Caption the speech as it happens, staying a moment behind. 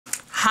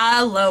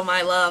Hello,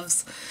 my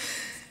loves.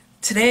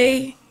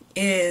 Today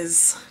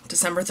is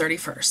December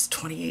 31st,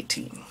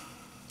 2018.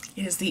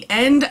 It is the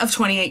end of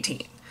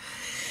 2018.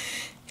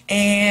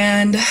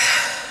 And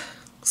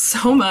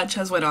so much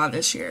has went on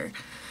this year.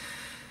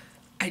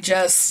 I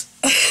just,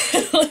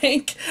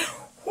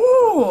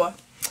 whoo.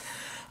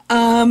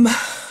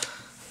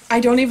 I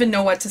don't even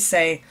know what to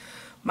say.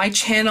 My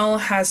channel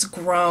has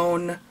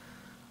grown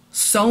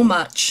so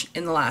much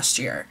in the last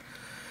year.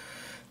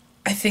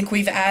 I think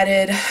we've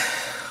added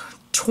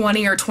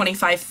 20 or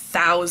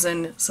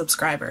 25,000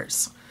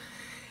 subscribers.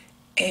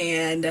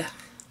 And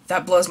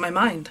that blows my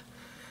mind.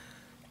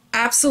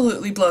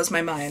 Absolutely blows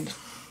my mind.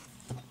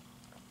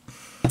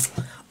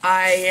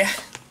 I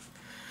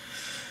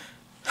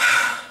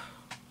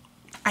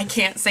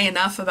can't say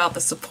enough about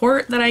the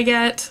support that I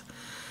get.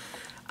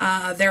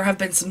 There have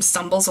been some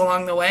stumbles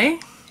along the way,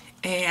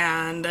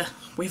 and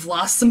we've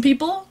lost some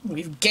people.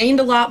 We've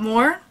gained a lot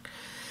more,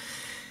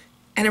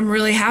 and I'm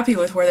really happy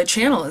with where the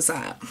channel is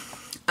at.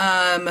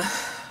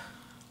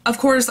 Of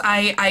course,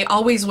 I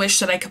always wish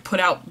that I could put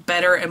out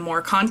better and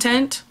more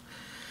content,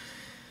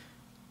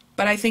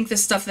 but I think the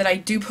stuff that I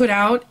do put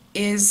out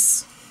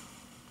is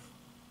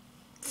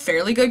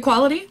fairly good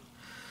quality.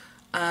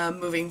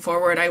 Moving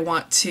forward, I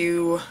want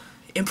to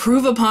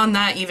improve upon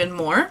that even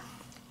more.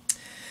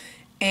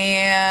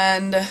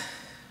 And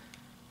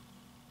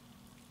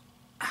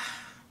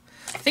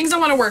things I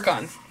want to work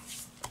on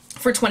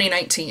for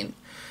 2019.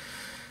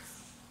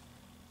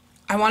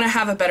 I want to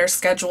have a better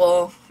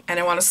schedule, and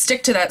I want to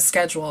stick to that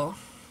schedule.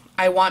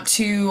 I want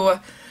to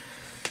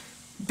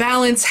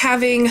balance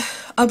having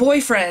a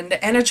boyfriend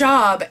and a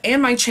job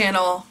and my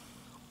channel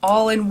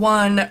all in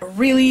one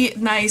really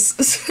nice,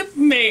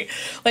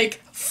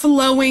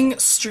 flowing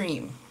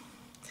stream.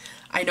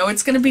 I know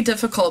it's going to be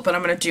difficult, but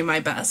I'm going to do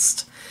my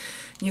best.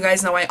 You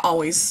guys know I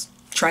always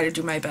try to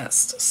do my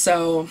best.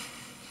 So,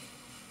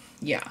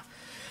 yeah.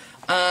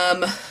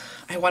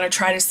 I want to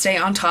try to stay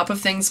on top of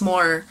things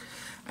more.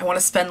 I want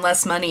to spend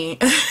less money.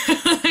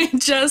 I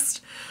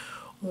just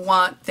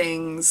want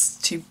things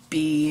to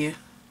be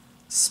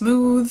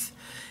smooth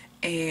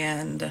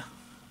and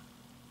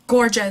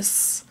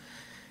gorgeous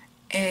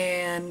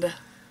and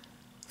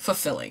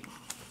fulfilling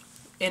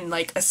in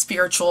like a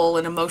spiritual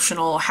and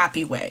emotional,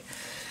 happy way.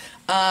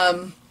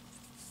 One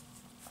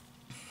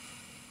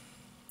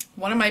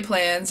of my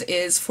plans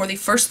is for the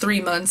first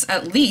 3 months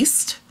at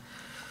least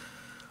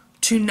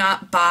to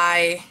not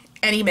buy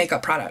any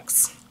makeup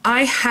products.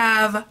 I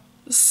have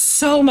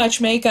so much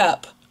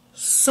makeup,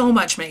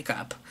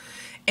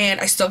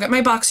 and I still get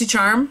my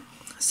BoxyCharm,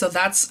 so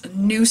that's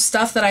new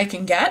stuff that I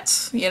can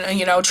get,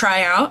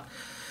 try out.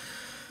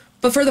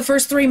 But for the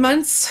first 3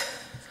 months,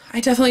 I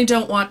definitely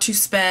don't want to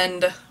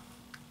spend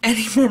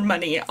any more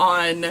money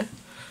on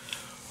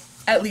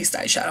at least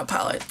eyeshadow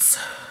palettes.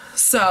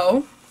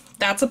 So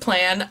that's a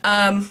plan.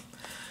 I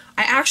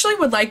actually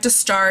would like to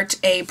start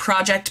a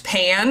project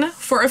pan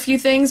for a few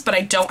things, but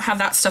I don't have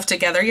that stuff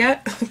together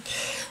yet.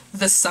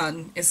 The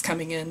sun is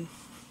coming in.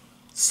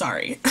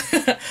 Sorry.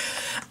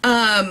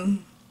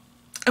 And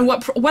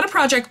what a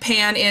project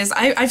pan is,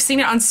 I've seen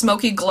it on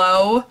Smoky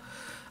Glow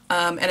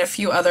and a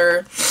few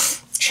other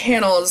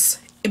channels.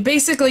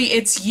 Basically,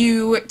 it's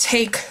you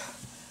take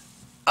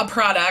a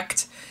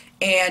product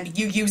and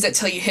you use it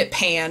till you hit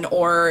pan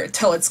or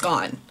till it's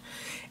gone.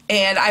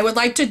 And I would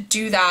like to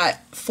do that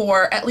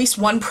for at least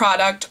one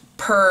product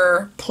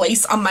per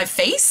place on my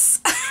face,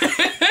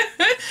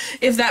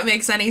 if that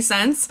makes any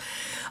sense.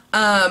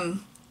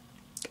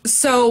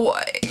 So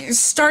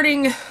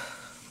starting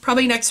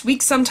probably next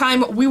week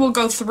sometime, we will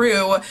go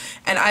through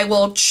and I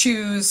will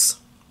choose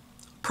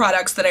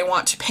products that I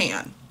want to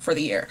pan for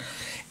the year.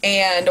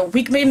 And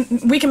we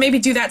can maybe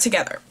do that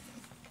together.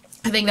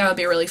 I think that would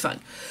be really fun.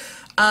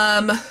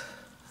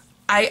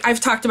 I've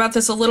talked about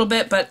this a little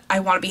bit, but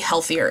I want to be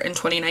healthier in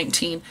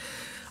 2019.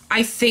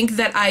 I think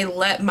that I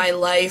let my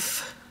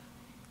life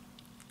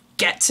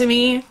get to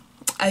me.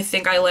 I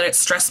think I let it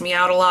stress me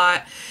out a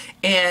lot,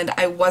 and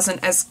I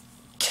wasn't as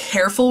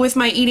careful with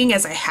my eating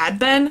as I had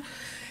been.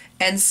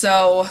 And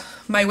so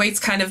my weight's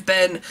kind of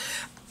been,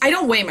 I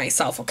don't weigh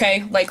myself,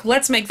 okay? Like,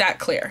 let's make that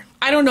clear.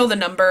 I don't know the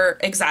number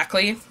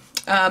exactly.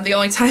 The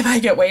only time I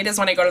get weighed is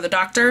when I go to the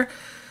doctor.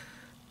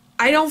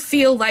 I don't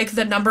feel like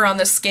the number on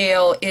the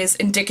scale is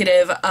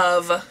indicative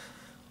of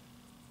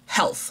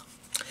health.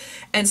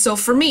 And so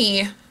for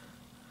me,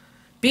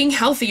 being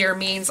healthier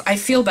means I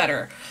feel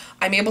better.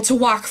 I'm able to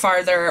walk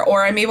farther,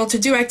 or I'm able to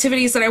do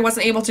activities that I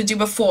wasn't able to do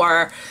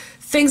before.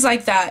 Things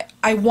like that.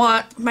 I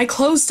want my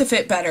clothes to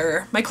fit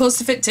better, my clothes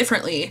to fit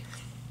differently.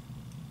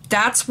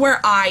 That's where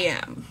I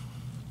am.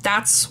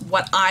 That's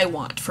what I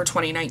want for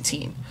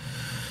 2019.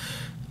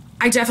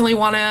 I definitely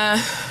want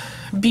to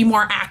be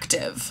more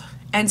active.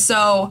 And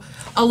so,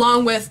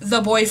 along with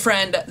the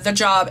boyfriend, the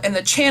job, and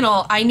the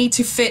channel, I need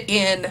to fit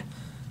in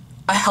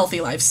a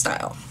healthy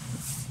lifestyle.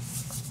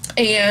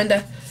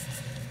 And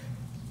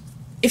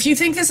if you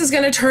think this is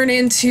going to turn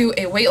into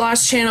a weight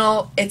loss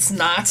channel, it's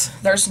not.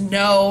 There's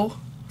no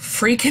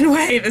freaking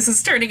way this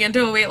is turning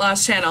into a weight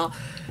loss channel.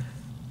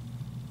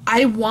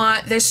 I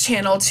want this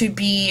channel to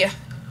be,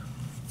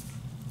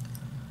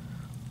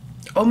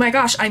 oh my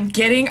gosh, I'm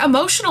getting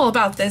emotional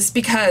about this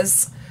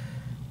because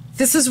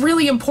this is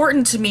really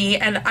important to me,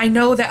 and I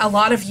know that a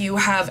lot of you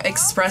have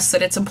expressed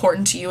that it's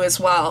important to you as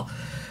well.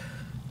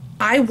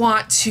 I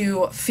want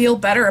to feel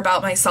better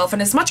about myself,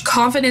 and as much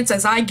confidence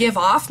as I give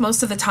off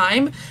most of the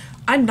time,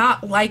 I'm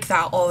not like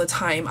that all the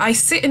time. I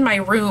sit in my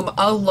room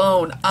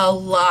alone a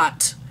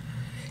lot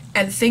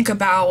and think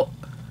about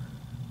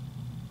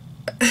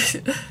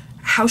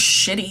how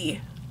shitty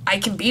I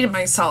can be to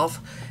myself,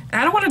 and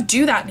I don't want to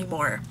do that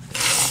anymore.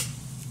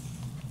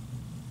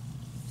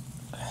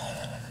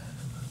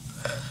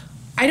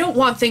 I don't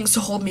want things to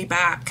hold me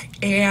back,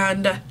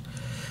 and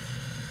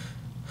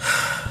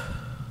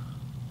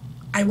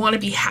I want to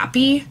be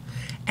happy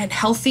and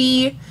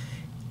healthy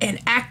and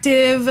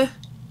active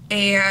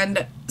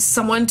and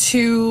someone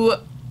to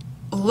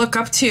look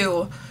up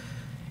to.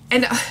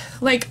 And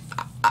like,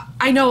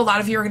 I know a lot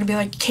of you are going to be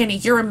like,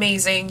 Kandy, you're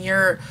amazing.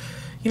 You're,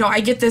 you know,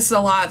 I get this a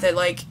lot, that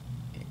like,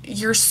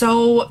 you're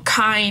so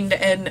kind,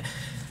 and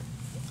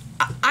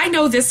I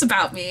know this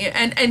about me,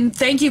 and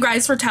thank you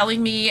guys for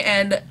telling me,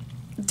 and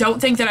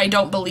don't think that I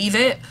don't believe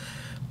it,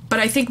 but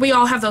I think we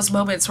all have those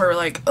moments where we're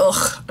like,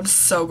 ugh, I'm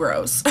so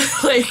gross.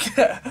 Like,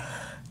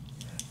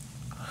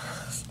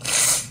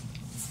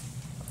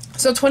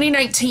 so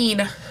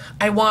 2019,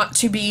 I want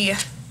to be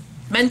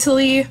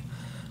mentally,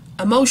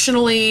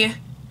 emotionally,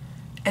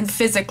 and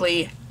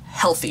physically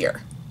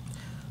healthier.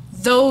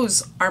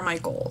 Those are my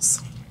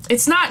goals.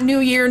 It's not new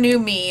year, new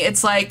me.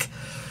 It's like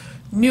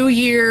new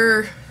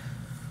year,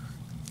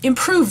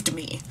 improved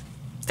me.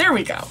 There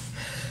we go.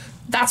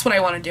 That's what I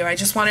want to do. I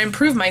just want to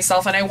improve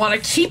myself, and I want to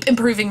keep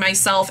improving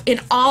myself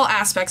in all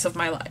aspects of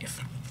my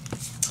life.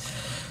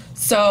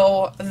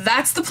 So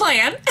that's the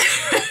plan.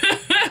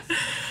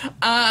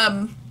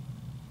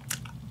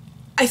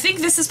 I think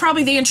this is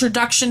probably the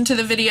introduction to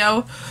the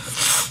video.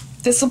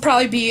 This will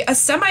probably be a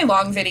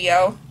semi-long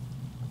video.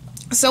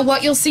 So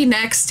what you'll see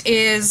next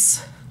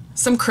is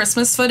some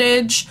Christmas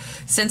footage,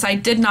 since I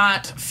did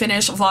not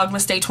finish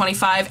Vlogmas Day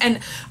 25. And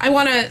I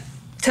want to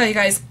tell you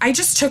guys, I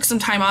just took some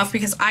time off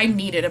because I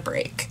needed a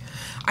break.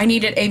 I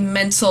needed a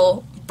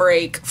mental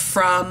break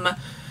from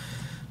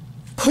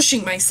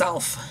pushing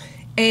myself.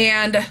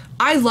 And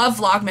I love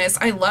Vlogmas.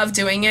 I love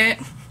doing it.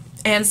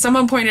 And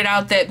someone pointed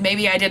out that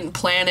maybe I didn't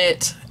plan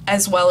it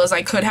as well as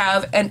I could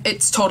have, and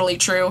it's totally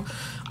true.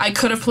 I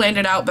could have planned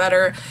it out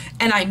better,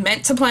 and I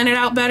meant to plan it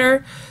out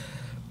better.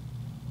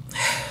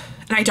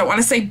 And I don't want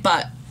to say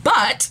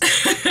but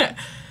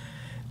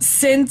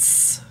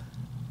since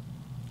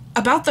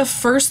about the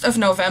 1st of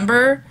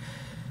November,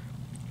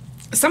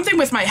 something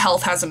with my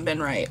health hasn't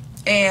been right,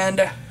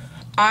 and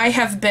I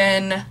have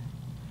been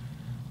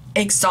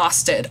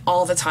exhausted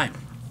all the time.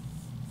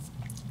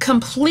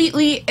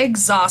 Completely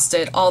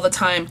exhausted all the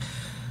time.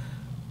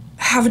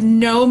 Have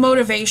no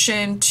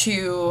motivation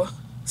to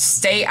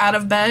stay out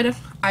of bed.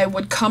 I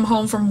would come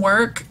home from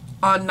work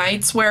on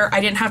nights where I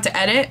didn't have to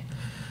edit.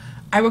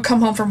 I would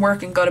come home from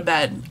work and go to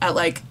bed at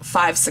like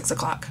 5, 6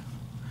 o'clock.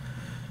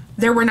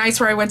 There were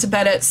nights where I went to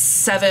bed at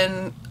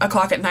 7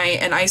 o'clock at night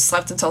and I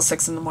slept until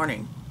 6 in the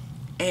morning.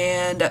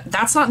 And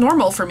that's not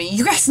normal for me.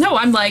 You guys know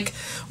I'm like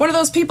one of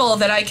those people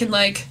that I can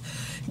like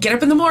get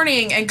up in the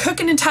morning and cook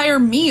an entire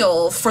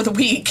meal for the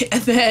week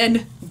and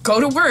then go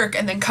to work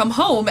and then come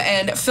home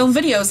and film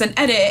videos and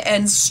edit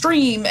and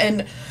stream,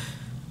 and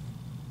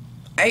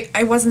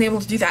I wasn't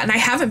able to do that, and I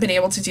haven't been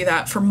able to do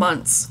that for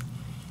months.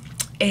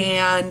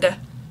 And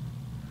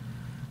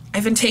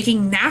I've been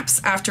taking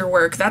naps after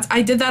work.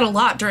 I did that a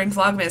lot during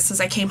Vlogmas, as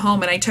I came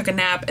home and I took a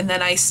nap and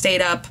then I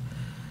stayed up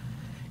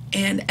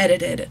and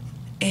edited,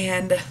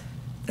 and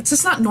it's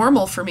just not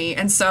normal for me.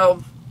 And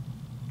so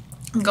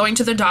I'm going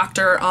to the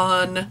doctor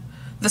on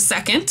the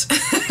 2nd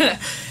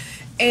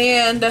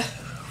and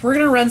we're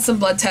gonna run some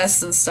blood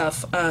tests and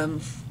stuff.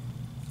 I'm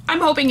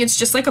hoping it's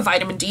just like a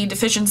vitamin D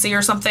deficiency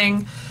or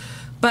something,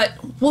 but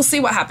we'll see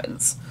what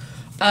happens.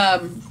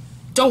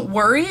 Don't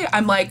worry,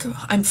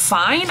 I'm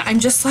fine. I'm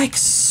just like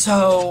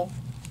so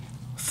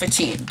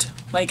fatigued.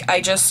 Like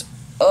I just,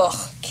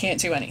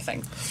 can't do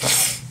anything.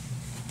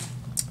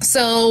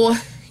 So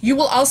you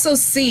will also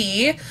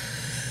see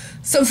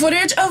some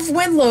footage of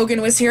when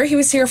Logan was here. He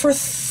was here for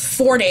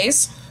 4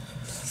 days.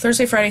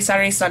 Thursday, Friday,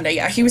 Saturday, Sunday.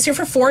 Yeah, he was here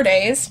for 4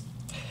 days.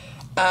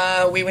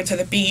 We went to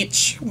the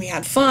beach. We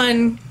had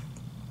fun.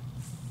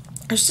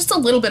 There's just a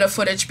little bit of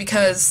footage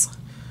because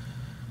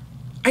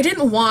I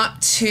didn't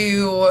want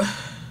to...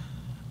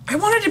 I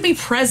wanted to be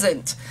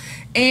present.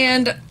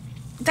 And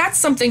that's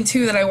something,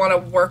 too, that I want to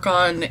work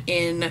on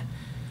in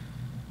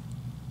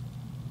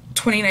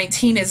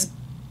 2019 is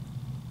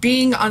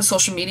being on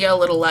social media a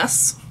little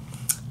less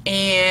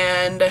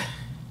and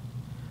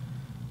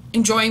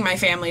enjoying my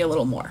family a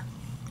little more.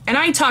 And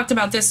I talked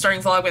about this during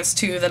Vlogmas,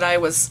 too, that I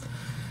was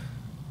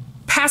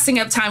passing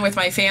up time with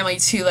my family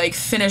to like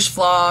finish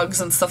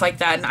vlogs and stuff like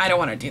that, and I don't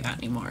want to do that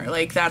anymore.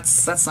 Like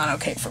that's not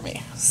okay for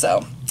me.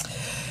 So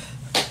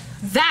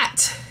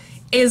that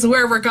is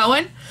where we're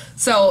going.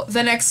 So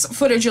the next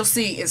footage you'll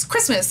see is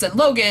Christmas and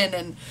Logan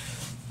and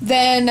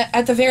Then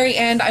at the very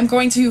end, I'm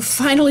going to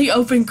finally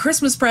open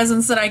Christmas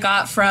presents that I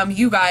got from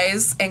you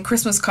guys and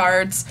Christmas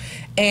cards,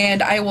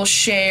 and I will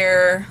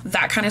share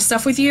that kind of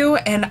stuff with you,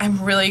 and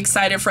I'm really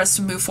excited for us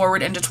to move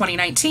forward into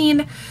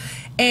 2019.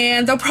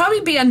 And there'll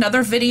probably be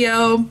another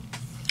video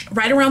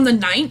right around the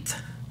 9th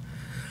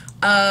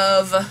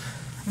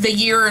of the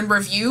year in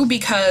review,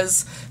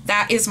 because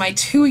that is my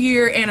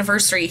 2-year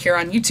anniversary here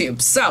on YouTube.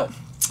 So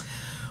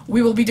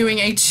we will be doing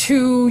a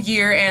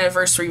 2-year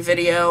anniversary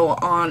video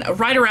on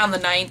right around the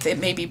 9th. It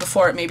may be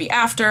before, it may be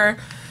after,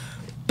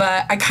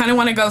 but I kind of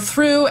want to go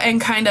through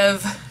and kind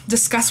of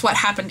discuss what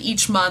happened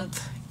each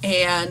month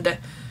and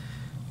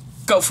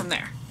go from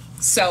there.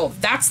 So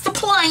that's the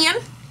plan.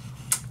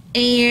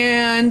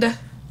 And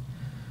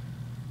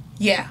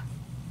yeah,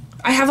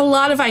 I have a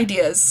lot of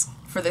ideas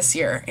for this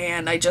year,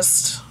 and I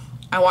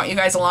want you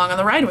guys along on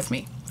the ride with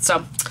me. So,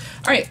 all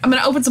right, I'm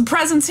going to open some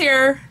presents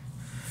here,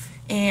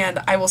 and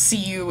I will see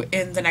you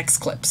in the next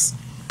clips.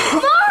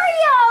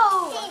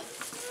 Mario!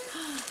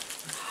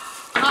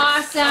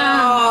 Awesome.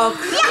 Oh,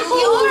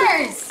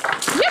 yours.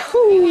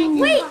 Yahoo!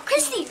 Wait,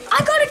 Christy, I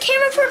got a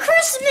camera for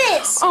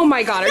Christmas. Oh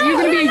my god, are you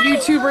going to be a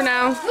YouTuber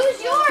now?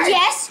 Who's yours?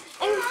 Yes.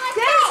 And No,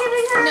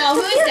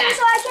 who is that?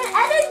 So I can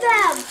edit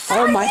them.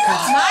 Oh my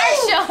god.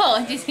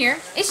 Marshall is here.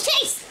 It's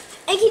Chase.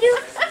 And can you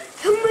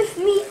come with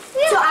me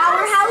to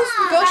our house?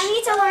 I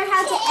need to learn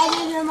how to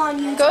edit them on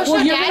YouTube. Go show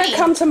Well, you're Daddy. going to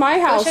come to my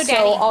house, show so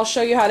Daddy. I'll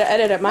show you how to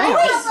edit at my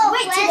house.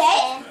 Wait,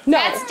 today? No,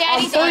 That's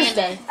Daddy's on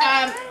Thursday.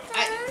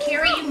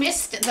 Carrie, you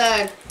missed the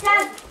Dad,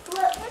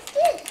 what's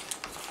this?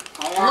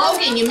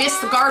 Logan. You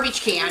missed the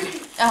garbage can.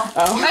 Oh.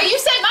 Oh, you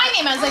said my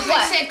name. I was like, I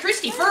what? said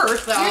Christy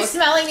first, though. You're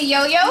smelling the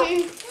yo-yo?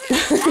 Here,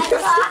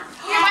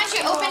 why don't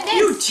you open this?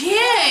 You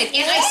did,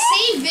 and I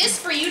saved this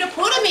for you to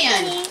put them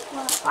in.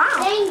 Wow.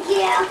 Thank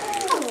you.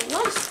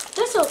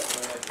 This will...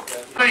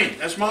 Mine,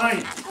 that's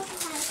mine.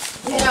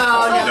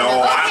 No,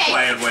 No, I'm Okay.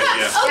 playing with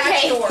you.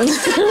 Okay.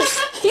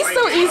 He's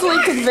so easily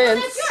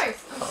convinced. Yours.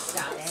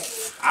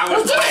 I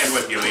was playing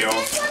with you, Leo.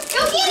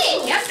 Go get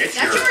it. Yep. It's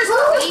That's yours. yours.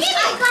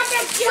 I got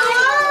the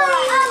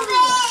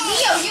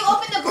Leo, you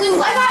open the blue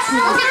one.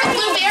 Go get the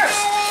blue bears.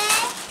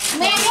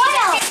 Mandy, What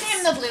else? give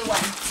him the blue one.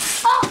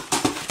 Oh,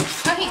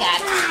 Oh, he got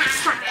it.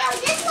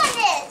 this one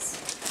is.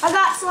 I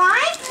got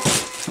slime.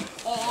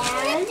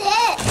 And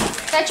this.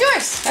 That's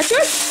yours. That's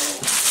yours.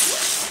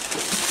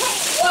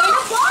 And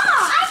a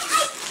ball. I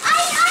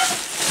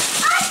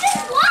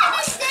just wanted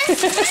this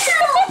too.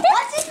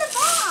 What's in the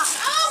box?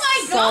 Oh my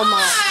So much.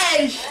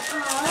 gosh!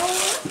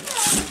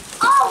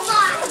 Oh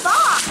my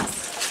box.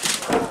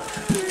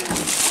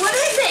 What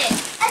is it?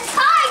 A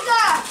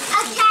tiger. A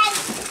cat.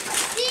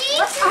 See?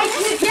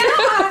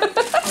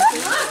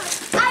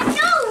 I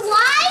know,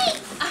 right?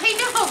 I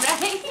know,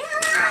 right?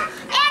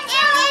 And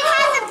it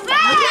has a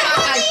bird.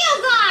 What Leo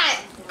got?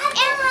 And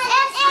it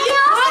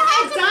also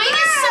has a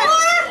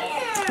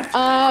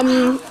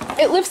bird.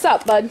 It lifts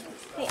up, bud.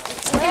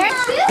 Where to?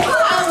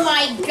 Oh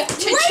my god!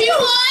 To chew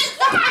on?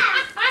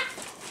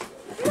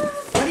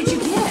 What did you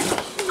get?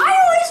 I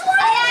always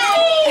wanted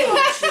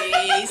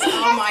Jeez!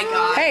 Oh my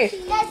god! Hey,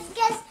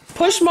 Guess.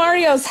 push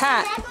Mario's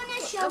hat. I'm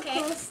gonna show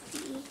Okay.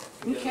 Christy.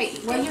 Okay,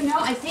 well you know,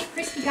 I think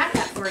Christy got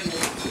that for you.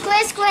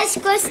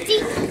 Christy.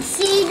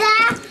 See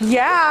that?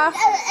 Yeah,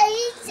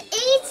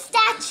 Eats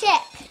that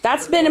chip.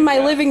 that's been in my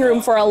living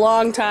room for a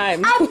long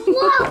time. I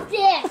love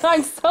this.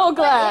 I'm so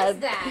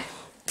glad. that?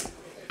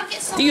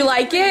 Do you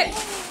like it?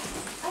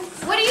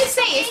 What do you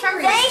say? It's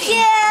from Thank Christy.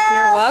 you.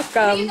 You're What do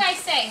you welcome. guys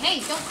say? Hey,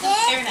 don't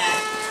stare at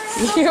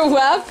You're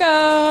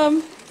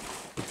welcome.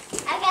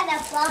 I got a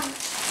phone.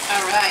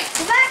 All right.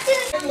 Back to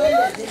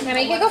the Can I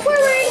make you go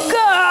forward?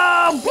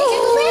 Go!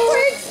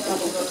 Backwards.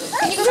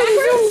 Can you go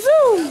backwards? Zoom,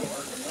 zoom.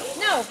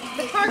 No,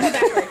 the car go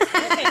backwards.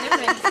 Okay, never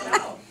mind.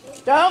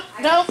 Don't.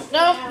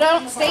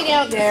 Stay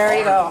down. There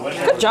you go.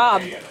 Good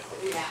job.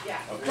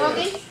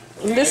 Logan,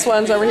 And this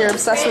one's over here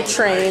obsessed with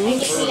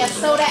trains. See a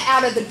soda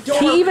out of the door.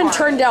 He even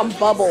turned down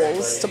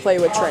bubbles to play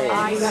with trains.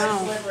 I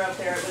know.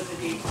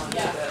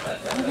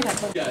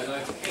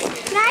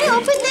 Can I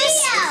open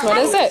this? What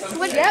is it?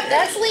 Yep,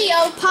 that's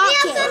Leo.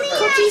 Pocket.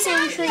 Cookies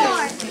and cream.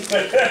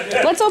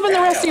 Let's open the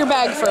rest of your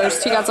bag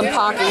first. You got some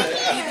Pocky.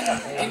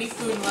 Any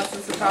food unless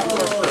it's a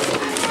chocolate.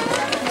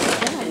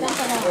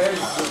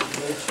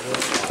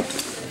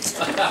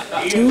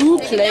 Ooh,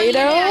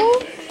 Play-Doh.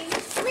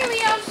 come here,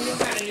 Leo.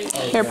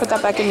 Here, put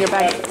that back in your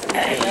bag.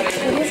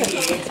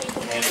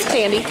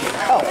 Candy.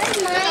 Oh,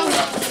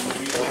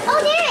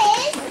 there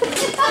it is.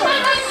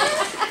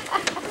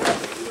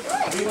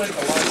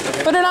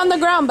 Put it on the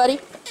ground, buddy.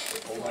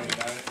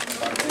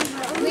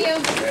 Leo.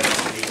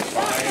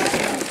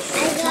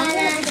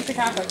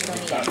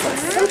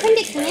 Some kind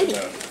of candy.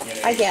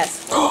 I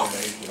guess.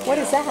 What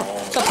is that?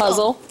 It's a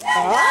puzzle.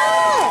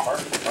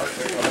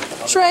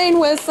 Train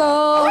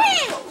whistle. Wait,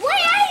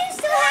 I used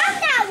to have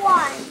that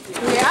one.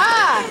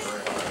 Yeah.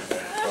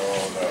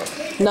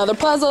 Another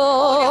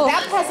puzzle.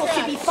 That puzzle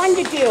should be fun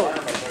to do.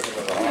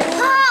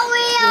 Hot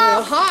Wheel.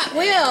 A Hot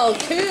Wheel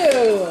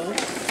too.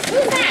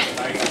 Who's that? I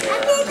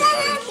think that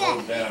has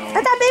it.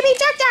 That's a baby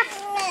Jack Jack.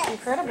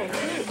 incredible.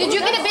 Did you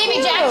get a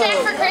baby Jack Jack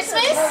for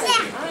Christmas?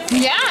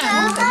 Yeah.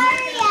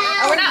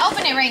 Oh, we're not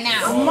opening it right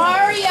now.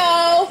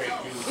 Mario!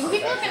 You can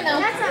keep looking though.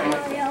 That's not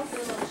Mario.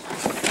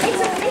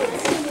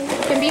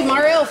 It can be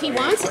Mario if he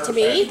wants it to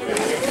be.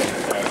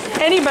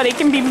 Anybody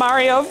can be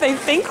Mario if they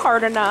think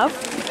hard enough.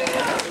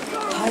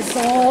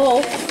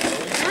 Puzzle.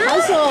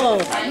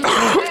 Puzzle.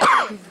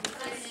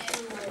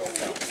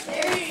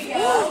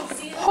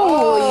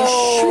 Holy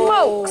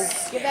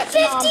smokes. Give that to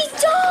Mom.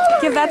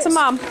 $50. Give that to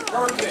Mom.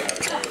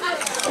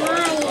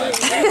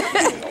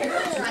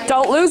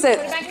 Don't lose it.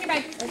 Back in your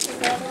bag.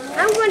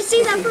 I'm going to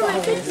see that for my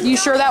 50. You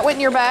sure that went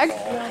in your bag?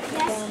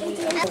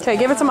 Yes. Okay,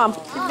 give it to Mom.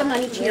 Give the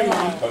money to your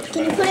mom.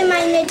 Can you put in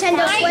my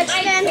Nintendo Switch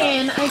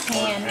then? I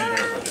can.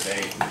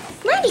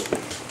 Ready.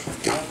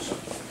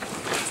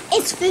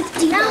 It's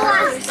 $50.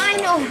 I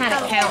know how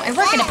to count. I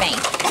work at a bank.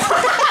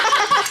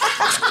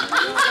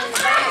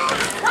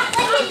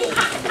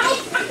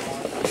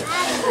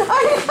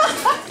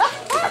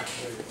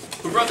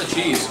 Who brought the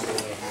cheese?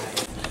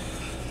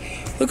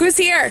 Look who's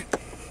here.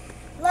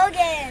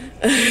 Logan.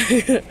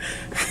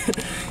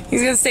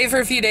 He's gonna stay for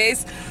a few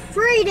days.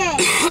 3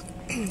 days.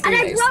 And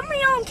I brought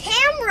my own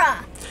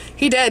camera.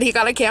 He did. He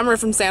got a camera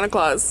from Santa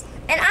Claus.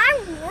 And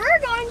we're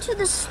going to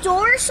the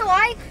store, so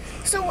I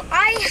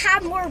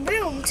have more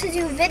room to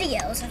do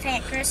videos of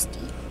Aunt Christy.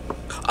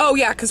 Oh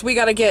yeah, because we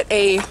gotta get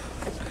a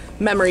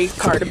memory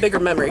card, a bigger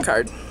memory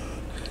card.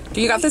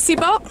 Do you got the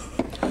seatbelt?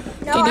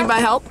 No, Do you need my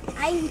help?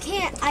 I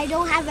can't. I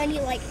don't have any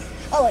like.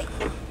 Oh wait.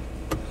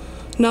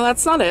 No,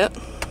 that's not it.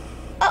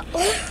 Oh,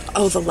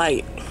 Oh, the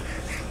light.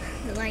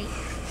 the light.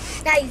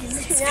 Now you can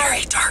see. It's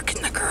very dark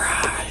in the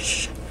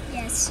garage.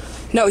 Yes.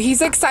 No,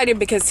 he's excited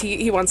because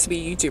he wants to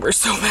be a YouTuber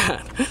so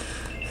bad.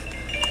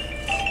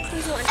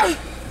 Here's one.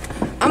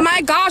 Oh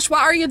my gosh,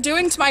 what are you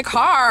doing to my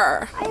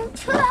car? I am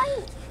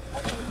trying.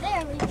 Okay,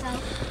 there we go.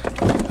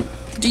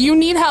 Do you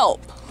need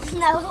help?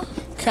 No.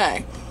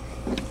 Okay.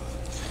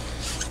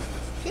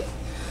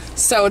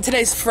 So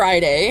today's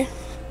Friday.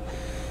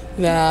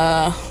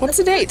 What's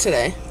the date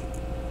today?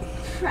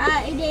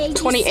 Friday.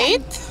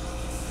 28th?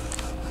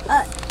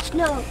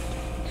 No.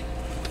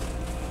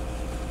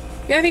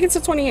 Yeah, I think it's the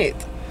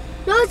 28th.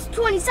 No, it's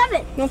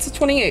 27th. No, it's the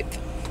 28th.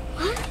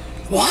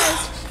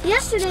 What?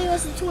 Yesterday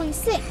was the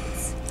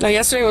 26th. No,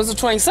 yesterday was the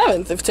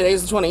 27th, if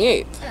today's the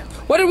 28th. Oh.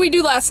 What did we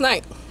do last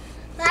night?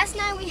 Last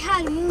night we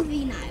had a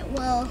movie night.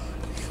 Well,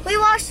 we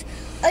watched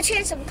A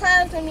Chance of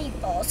Clouds and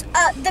Meatballs.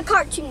 The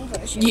cartoon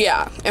version.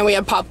 Yeah, and we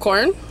had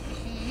popcorn.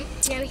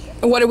 Yeah,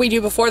 And what did we do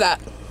before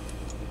that?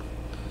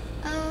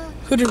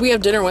 Who did we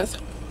have dinner with?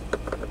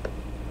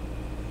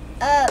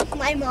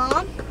 My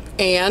mom,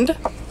 And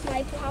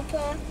my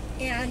papa,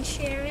 and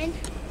Sharon.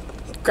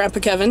 Grandpa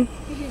Kevin.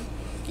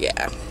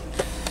 Yeah.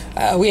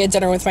 We had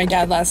dinner with my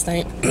dad last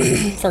night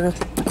for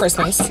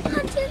Christmas.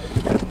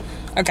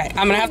 Okay,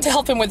 I'm gonna have to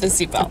help him with his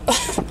seatbelt.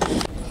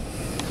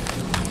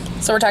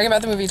 So we're talking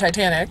about the movie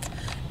Titanic,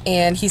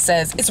 and he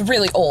says, it's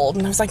really old.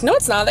 And I was like, no,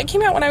 it's not. That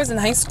came out when I was in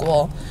high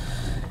school.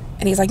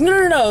 And he's like,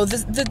 no,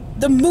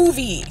 the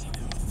movie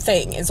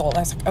thing is old.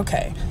 I was like,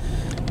 okay.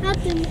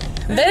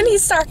 Then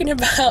he's talking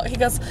about, he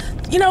goes,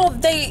 you know,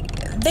 they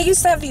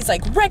used to have these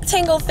like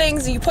rectangle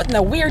things that you put in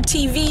the weird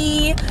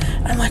TV.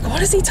 And I'm like,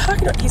 what is he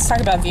talking about? He's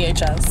talking about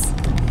VHS.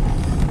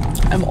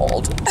 I'm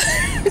old.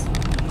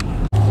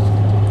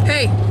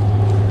 Hey,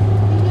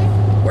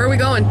 where are we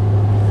going?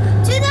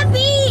 To the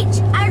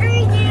beach! I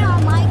already did it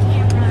on my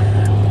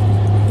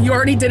camera. You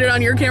already did it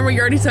on your camera?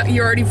 You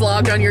already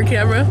vlogged on your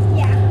camera?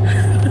 Yeah.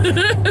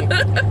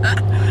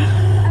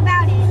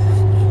 About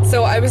it.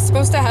 So I was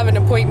supposed to have an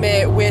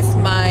appointment with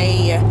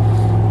my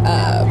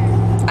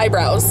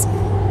eyebrows.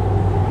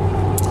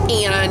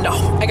 And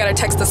I got a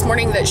text this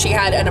morning that she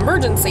had an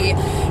emergency,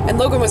 and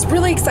Logan was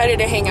really excited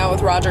to hang out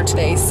with Roger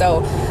today. So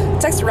I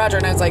texted Roger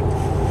and I was like,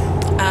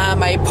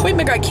 my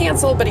appointment got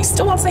canceled, but he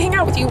still wants to hang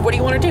out with you. What do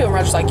you want to do? And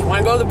Roger's like, you want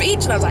to go to the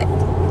beach? And I was like,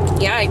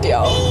 yeah, I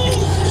do.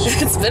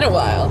 It's been a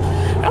while.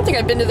 I don't think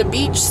I've been to the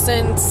beach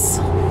since,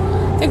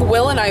 I think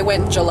Will and I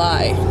went in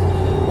July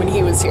when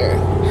he was here.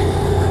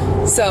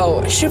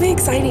 So it should be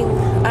exciting.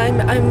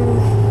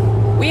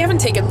 We haven't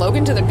taken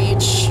Logan to the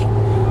beach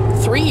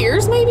 3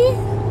 years maybe?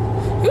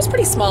 He was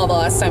pretty small the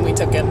last time we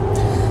took him.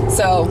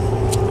 So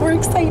we're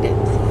excited.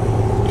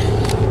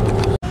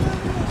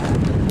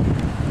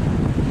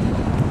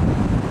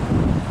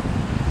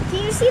 Can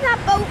you see that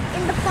boat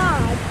in the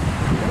fog?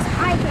 Yes,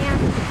 I can.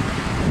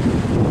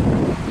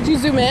 Did you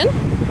zoom in?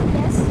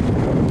 Yes.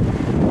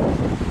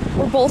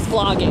 We're both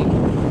vlogging.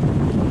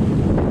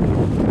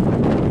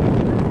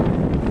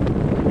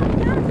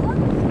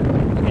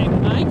 Okay,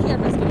 my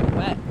camera's getting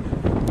wet.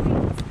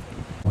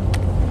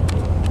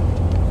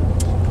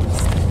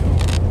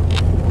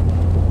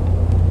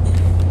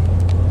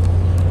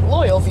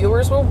 Loyal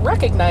viewers will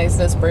recognize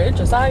this bridge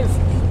as I've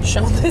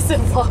shown this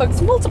in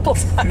vlogs multiple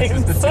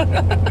times. The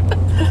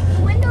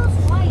window's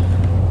white.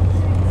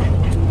 My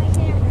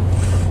camera.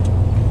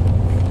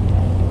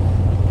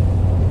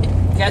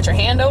 You got your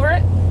hand over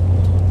it?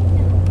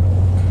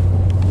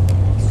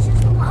 It's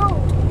just low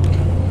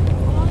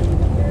on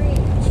the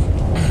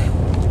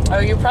bridge.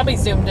 Or you probably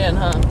zoomed in,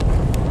 huh?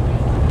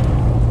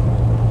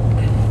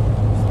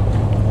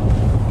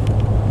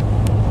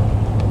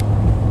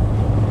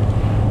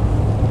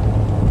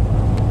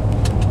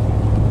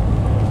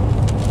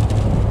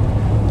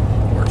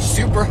 We're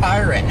super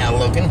high right now,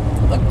 Logan.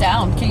 Look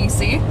down. Can you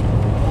see?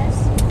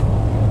 Yes.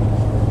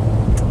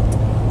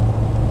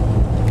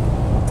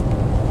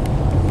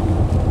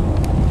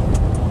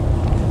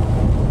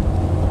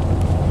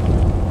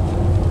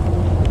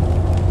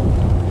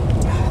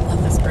 I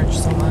love this bridge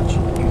so much.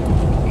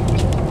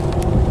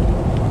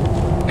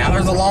 Now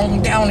there's a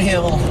long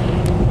downhill.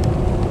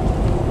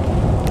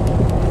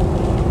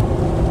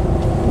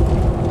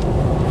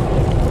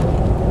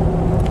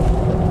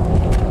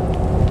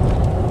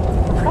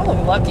 We're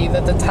probably lucky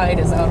that the tide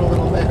is out a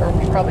little bit, or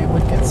we probably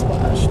would get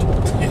splashed.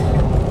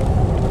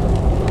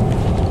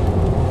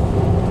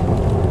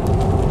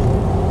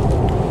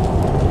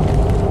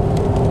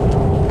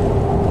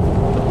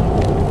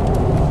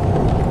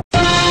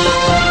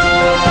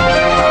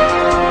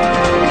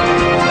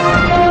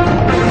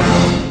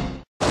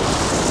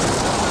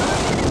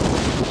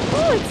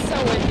 Oh, it's so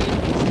windy.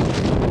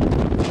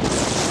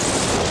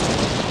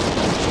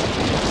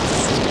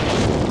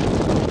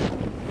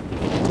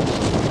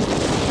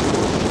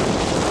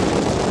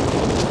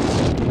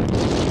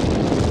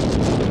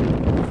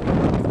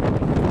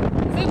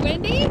 Is it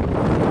windy?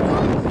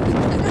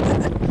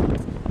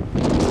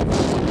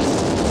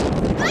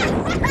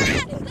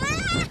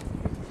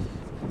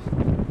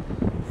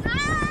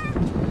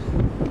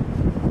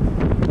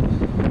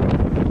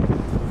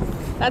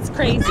 That's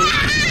crazy.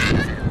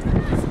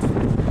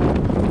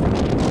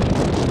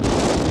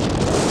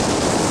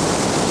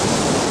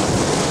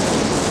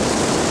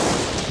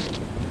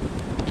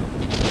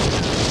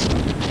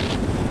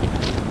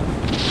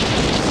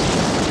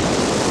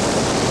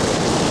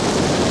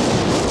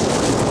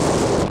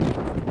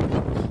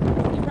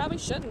 You probably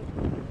shouldn't.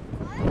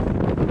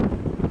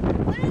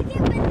 When I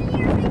get windy,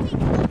 you're making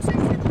closer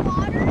to the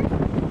water.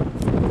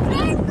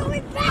 I'm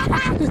going back.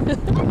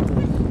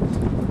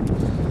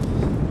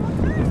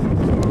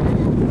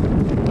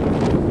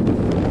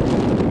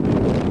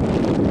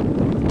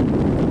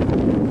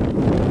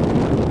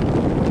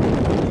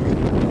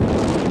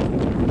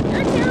 You're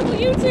a terrible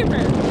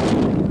YouTuber.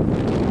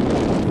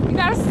 You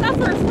gotta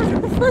suffer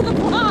for the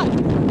vlog.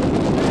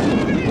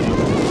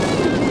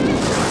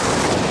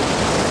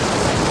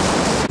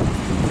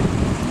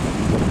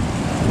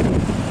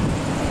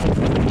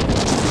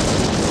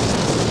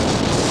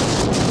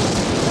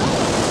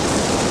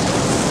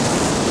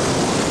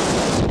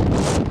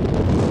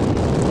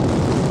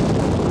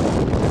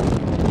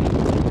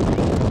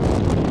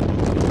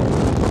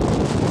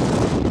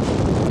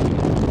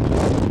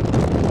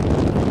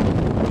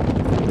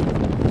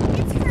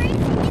 It's crazy.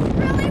 It's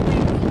really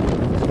windy.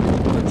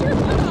 Put your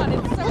hood on.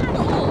 It's so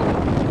cold.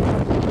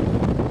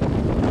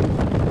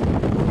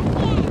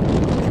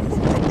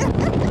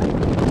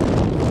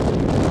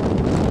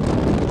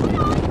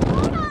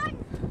 Hold on.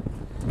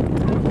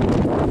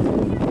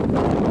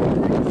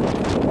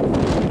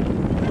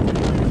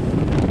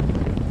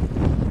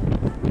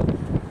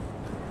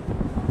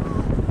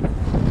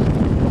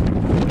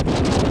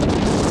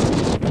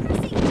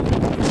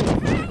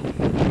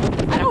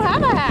 I don't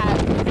have a hat.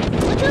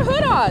 Put your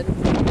hood on.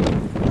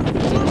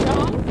 Ding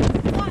dong.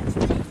 Watch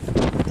me.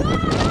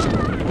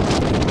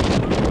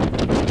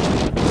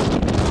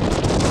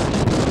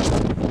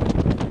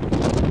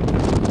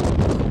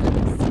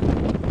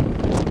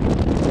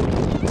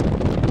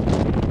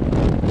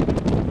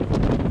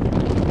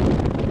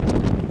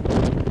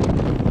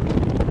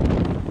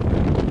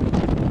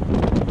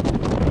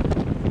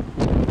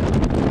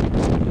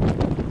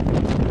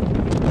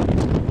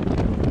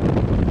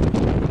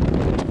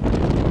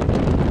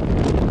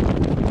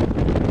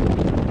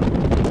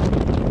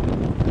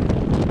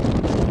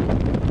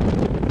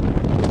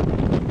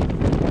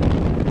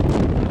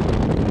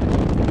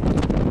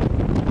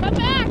 Come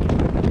back.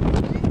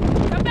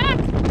 Come back.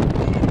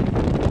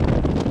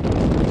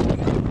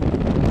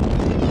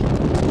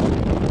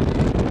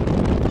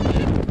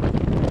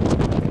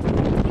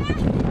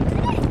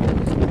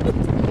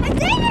 I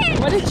did it!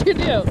 What did you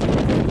do?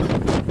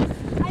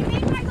 I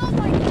made my goal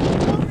like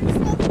over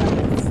slow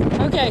place.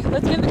 Okay,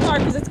 let's get in the car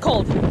because it's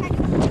cold.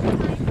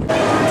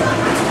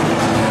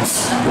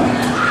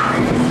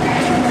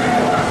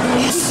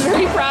 He's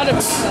very proud of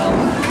himself.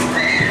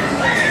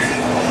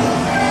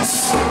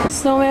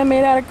 Snowman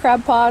made out of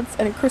crab pots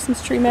and a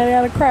Christmas tree made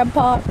out of crab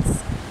pots.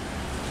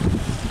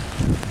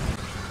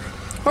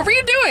 What were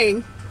you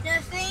doing?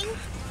 Nothing.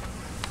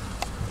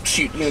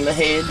 Shooting in the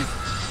head.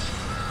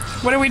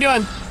 What are we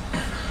doing?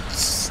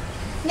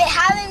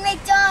 Having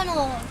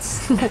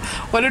McDonald's.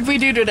 What did we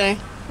do today?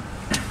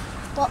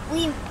 Well,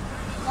 we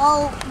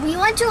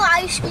went to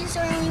ice cream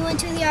store and we went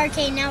to the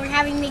arcade. Now we're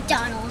having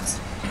McDonald's.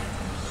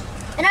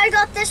 And I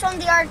got this from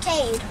the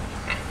arcade.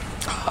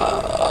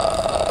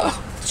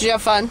 Did you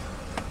have fun?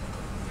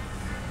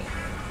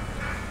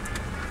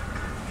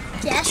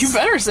 Yes. You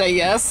better say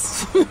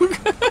yes.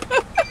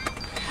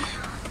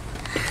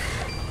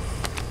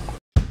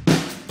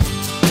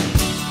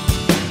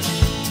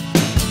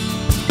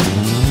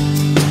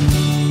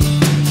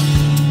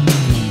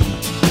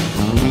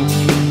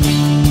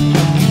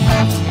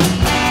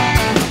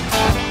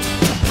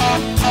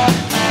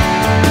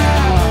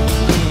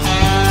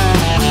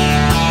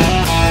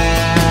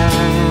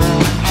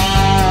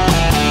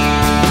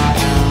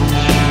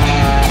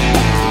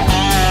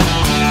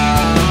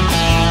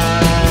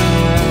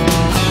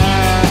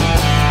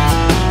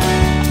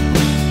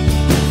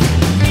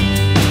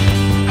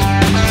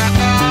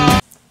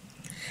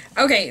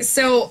 Okay,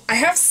 so I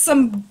have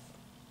some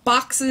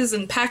boxes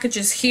and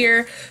packages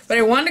here, but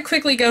I wanted to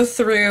quickly go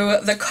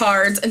through the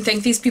cards and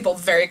thank these people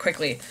very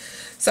quickly.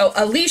 So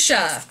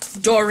Alicia,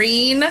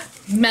 Doreen,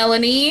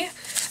 Melanie,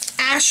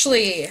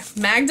 Ashley,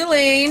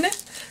 Magdalene,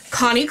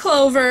 Connie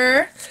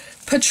Clover,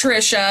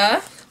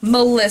 Patricia,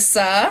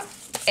 Melissa,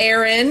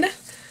 Erin,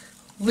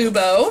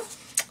 Lubo,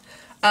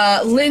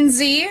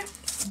 Lindsay,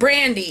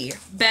 Brandy,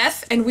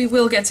 Beth, and we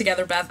will get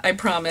together, Beth, I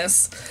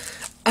promise,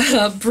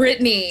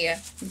 Brittany,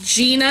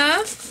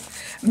 Gina,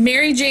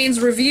 Mary Jane's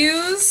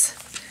Reviews,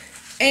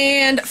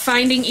 and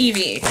Finding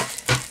Evie.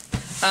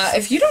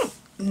 If you don't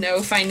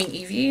know Finding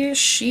Evie,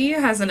 she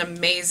has an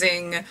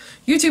amazing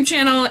YouTube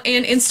channel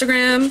and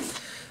Instagram.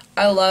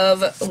 I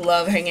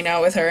love hanging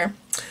out with her.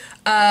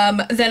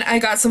 Then I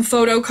got some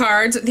photo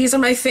cards. These are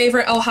my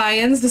favorite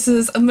Ohians. This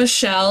is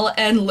Michelle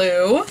and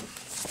Lou.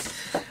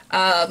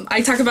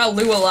 I talk about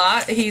Lou a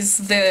lot. He's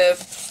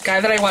the guy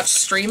that I watch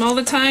stream all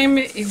the time.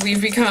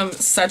 We've become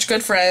such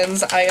good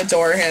friends. I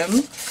adore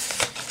him.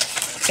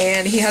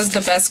 And he has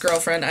the best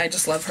girlfriend. I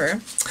just love her.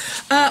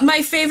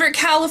 My favorite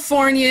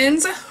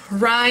Californians,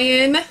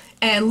 Ryan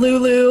and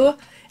Lulu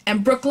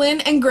and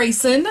Brooklyn and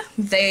Grayson.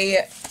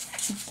 They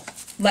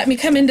let me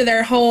come into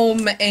their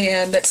home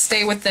and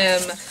stay with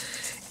them,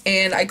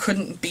 and I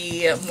couldn't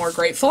be more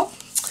grateful.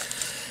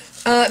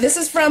 This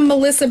is from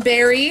Melissa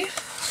Berry.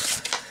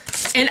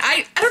 And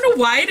I don't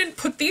know why I didn't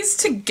put these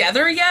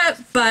together yet,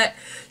 but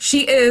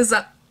she is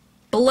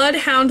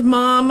Bloodhound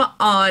Mom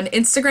on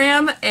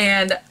Instagram,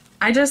 and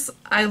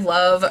I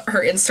love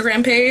her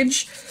Instagram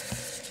page.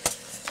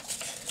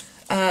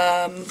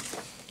 Let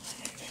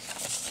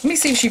me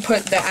see if she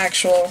put the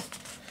actual...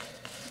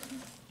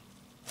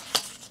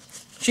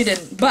 She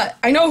didn't, but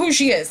I know who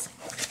she is.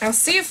 I'll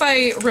see if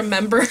I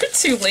remember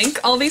to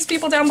link all these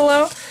people down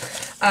below,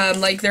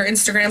 like their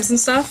Instagrams and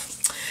stuff.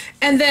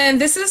 And then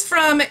this is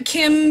from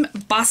Kim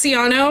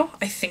Bassiano.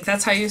 I think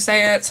that's how you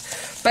say it.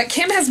 But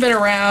Kim has been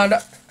around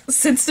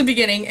since the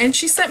beginning, and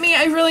she sent me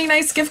a really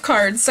nice gift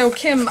card. So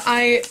Kim,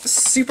 I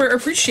super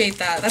appreciate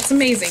that. That's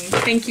amazing.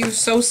 Thank you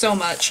so, so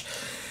much.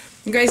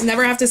 You guys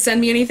never have to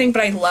send me anything,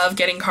 but I love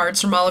getting cards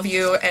from all of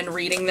you and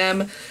reading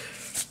them.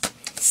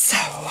 So,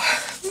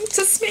 it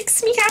just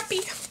makes me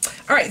happy.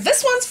 Alright,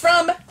 this one's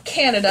from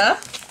Canada.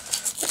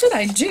 What did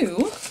I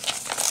do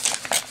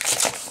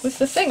with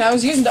the thing I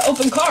was using to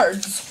open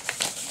cards?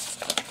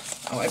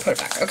 Oh, I put it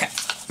back. Okay.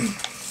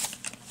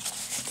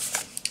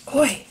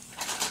 Oi.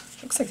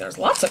 Looks like there's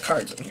lots of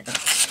cards in here. There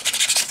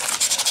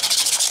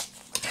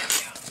we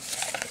go.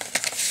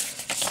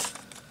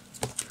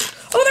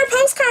 Oh, they're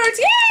postcards!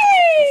 Yay!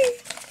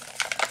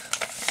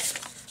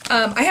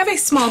 I have a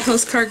small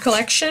postcard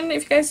collection,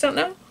 if you guys don't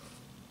know.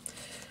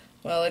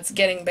 Well, it's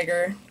getting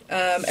bigger.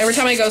 Every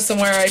time I go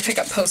somewhere, I pick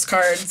up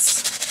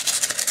postcards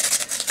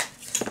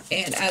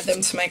and add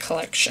them to my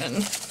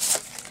collection.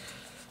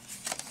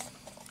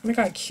 Oh my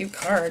god, cute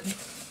card.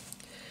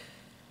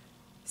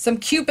 Some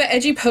cute but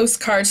edgy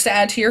postcards to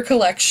add to your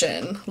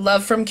collection.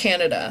 Love from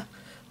Canada.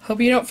 Hope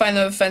you don't find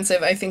them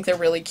offensive. I think they're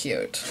really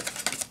cute.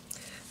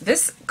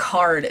 This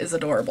card is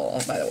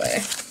adorable, by the way.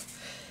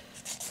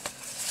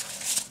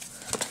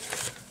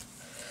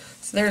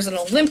 So there's an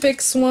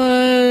Olympics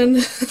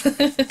one.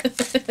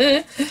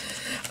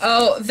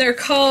 Oh, they're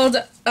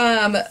called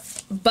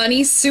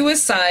Bunny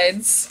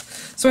Suicides.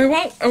 So I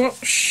won't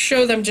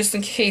show them just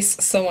in case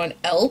someone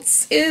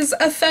else is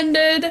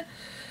offended.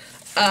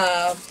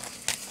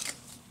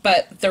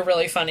 But they're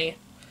really funny.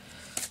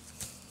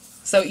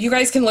 So you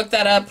guys can look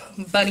that up.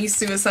 Bunny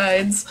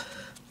Suicides.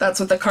 That's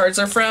what the cards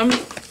are from.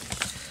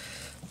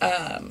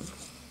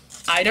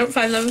 I don't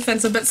find them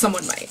offensive, but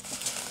someone might.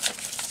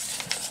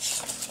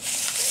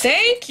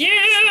 Thank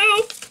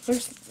you!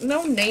 There's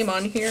no name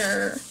on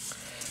here.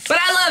 But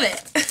I love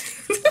it!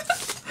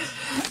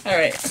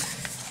 Alright.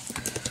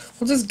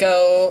 We'll just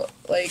go,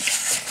 like,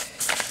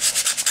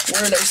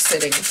 where they're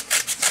sitting.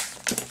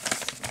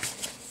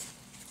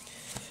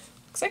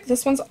 Looks like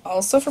this one's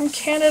also from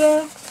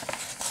Canada.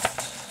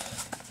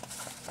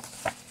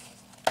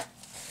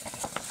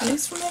 At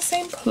least from the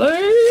same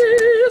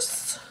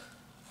place.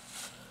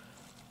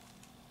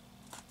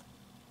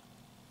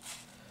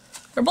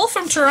 They're both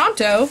from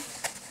Toronto.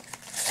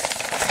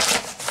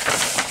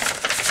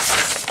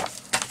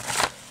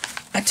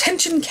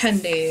 Attention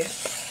Candy.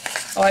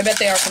 Oh, I bet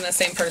they are from the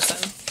same person.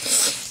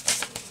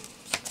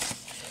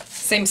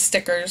 Same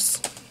stickers.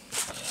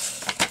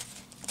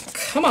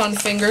 Come on,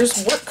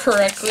 fingers. Work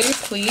correctly,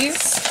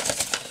 please.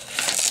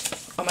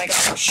 Oh my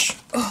gosh.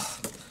 Oh.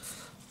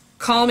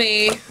 Call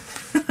me.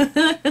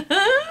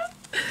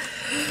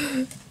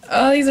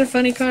 Oh, these are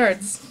funny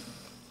cards.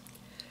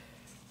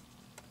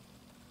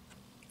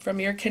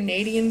 From your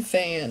Canadian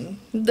fan.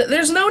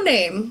 There's no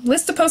name.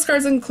 List of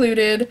postcards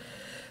included.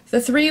 The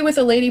 3 with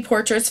the lady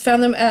portraits,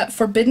 found them at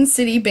Forbidden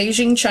City,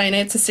 Beijing, China.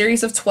 It's a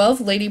series of 12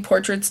 lady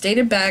portraits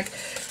dated back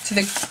to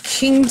the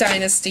Qing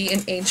Dynasty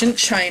in ancient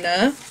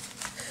China.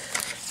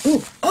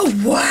 Ooh, oh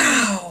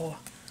wow!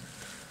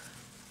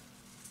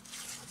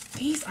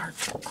 These are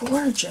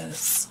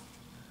gorgeous.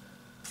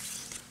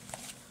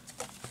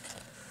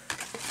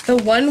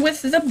 The one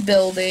with the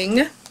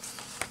building,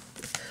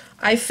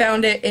 I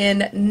found it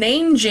in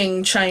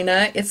Nanjing,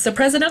 China. It's the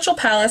presidential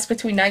palace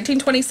between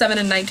 1927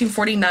 and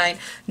 1949.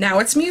 Now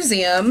it's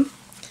museum.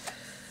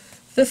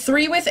 The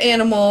three with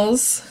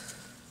animals.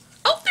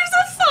 Oh, there's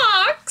a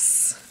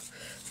fox!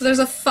 So there's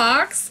a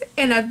fox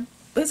and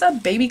is a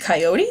baby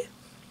coyote?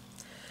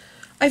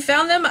 I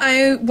found them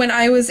when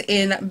I was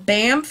in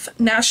Banff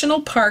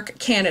National Park,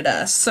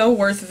 Canada. So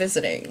worth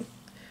visiting.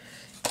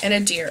 And a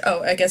deer.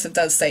 Oh, I guess it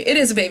does say it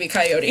is a baby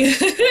coyote.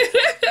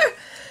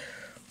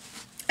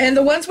 And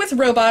the ones with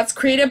robots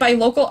created by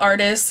local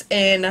artists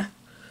in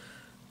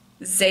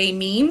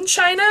Xiamen,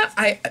 China.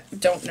 I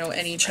don't know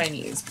any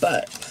Chinese,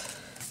 but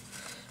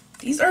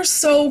these are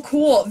so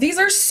cool. These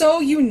are so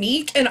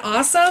unique and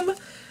awesome.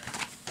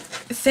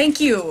 Thank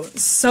you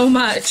so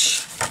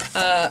much.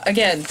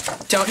 Again,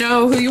 don't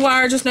know who you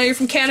are, just know you're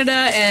from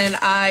Canada, and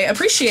I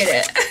appreciate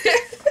it.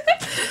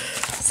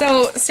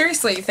 So,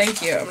 seriously,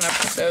 thank you. I'm gonna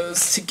put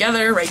those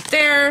together right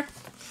there.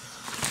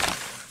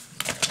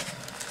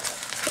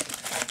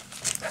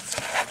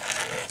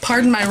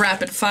 Pardon my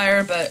rapid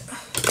fire, but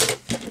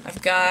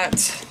I've got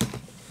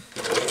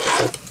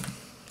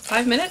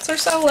 5 minutes or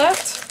so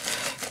left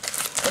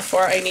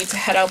before I need to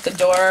head out the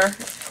door.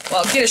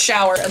 Well, get a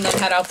shower and then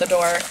head out the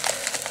door.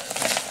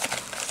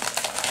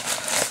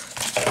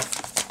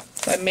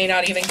 So I may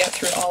not even get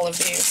through all of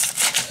these.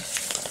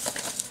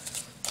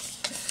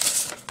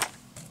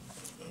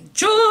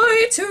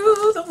 Joy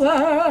to the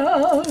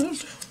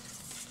world.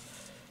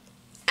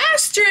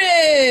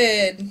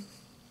 Astrid!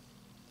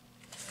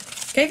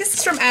 Okay, this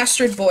is from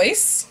Astrid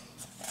Boyce.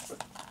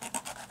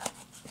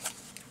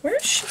 Where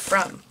is she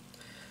from?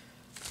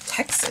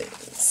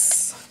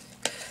 Texas.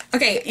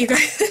 Okay, you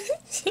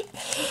guys.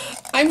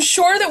 I'm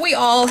sure that we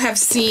all have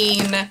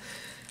seen,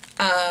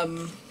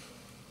 oh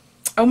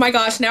my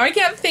gosh, now I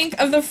can't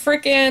think of the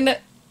frickin'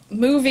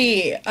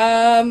 movie,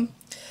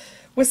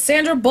 with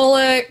Sandra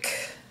Bullock.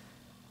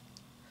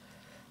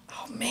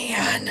 Oh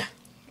man.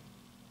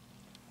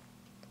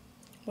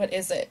 What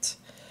is it?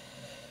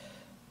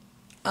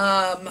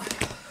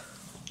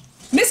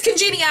 Miss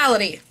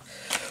Congeniality,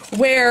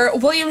 where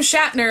William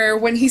Shatner,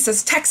 when he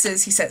says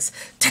Texas, he says,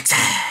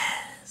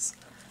 Texas.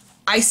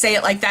 I say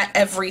it like that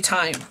every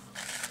time.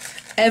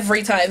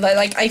 Every time.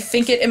 Like, I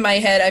think it in my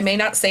head. I may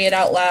not say it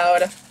out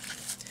loud.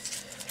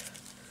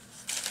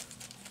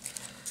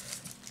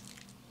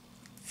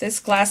 This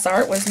glass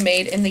art was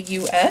made in the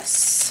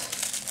US.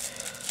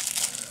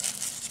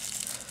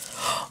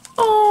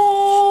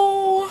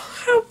 Oh,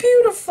 how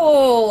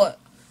beautiful.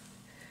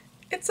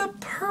 It's a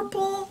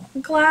purple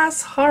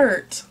glass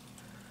heart.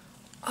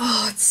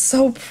 Oh, it's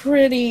so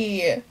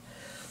pretty. I'm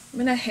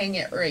gonna hang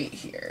it right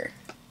here.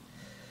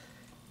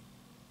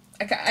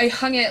 I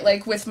hung it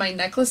like with my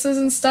necklaces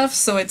and stuff,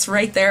 so it's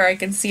right there. I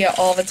can see it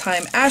all the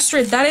time.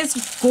 Astrid, that is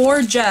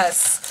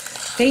gorgeous.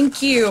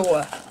 Thank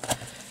you.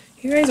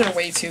 You guys are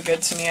way too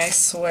good to me, I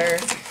swear.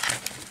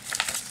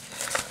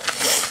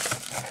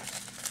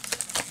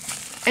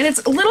 And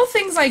it's little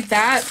things like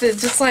that that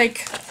just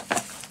like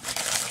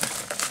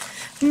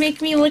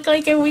make me look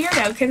like a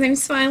weirdo because I'm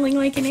smiling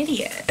like an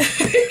idiot.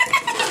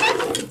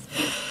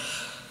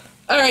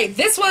 Alright,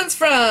 this one's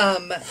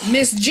from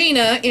Miss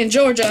Gina in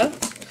Georgia.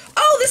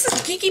 Oh, this is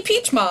Geeky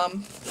Peach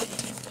Mom.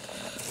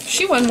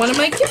 She won one of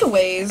my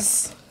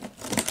giveaways.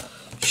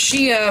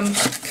 She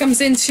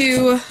comes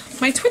into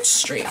my Twitch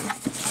stream.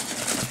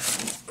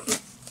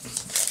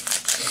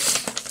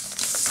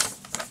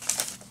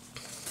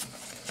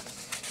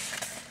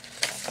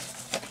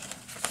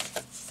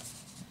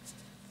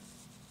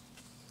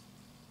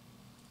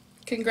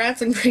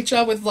 Congrats and great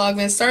job with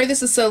Vlogmas. Sorry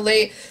this is so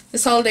late.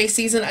 This holiday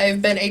season I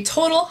have been a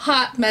total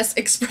hot mess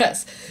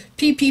express.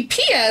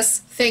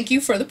 PPPS, thank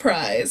you for the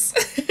prize.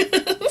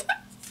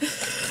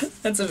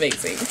 That's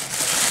amazing.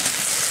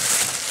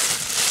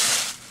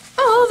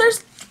 Oh,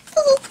 there's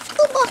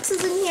little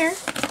boxes in here.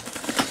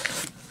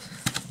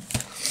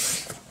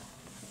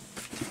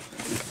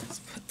 Let's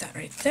put that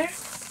right there.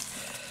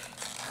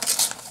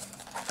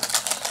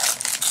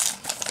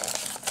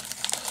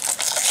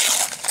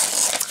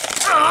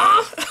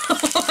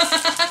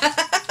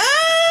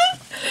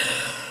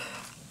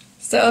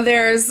 So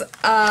there's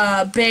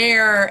a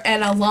bear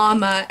and a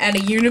llama and a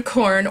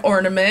unicorn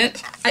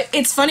ornament.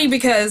 It's funny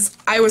because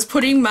I was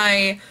putting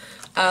my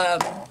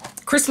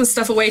Christmas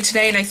stuff away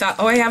today and I thought,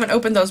 oh, I haven't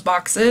opened those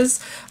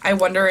boxes. I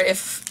wonder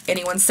if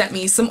anyone sent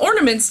me some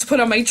ornaments to put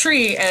on my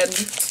tree, and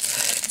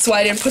so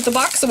I didn't put the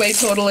box away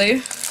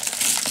totally.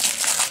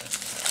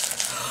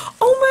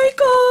 Oh my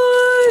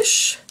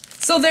gosh!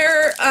 So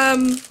they're,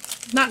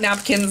 not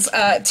napkins,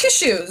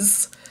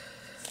 tissues.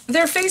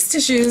 They're face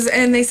tissues,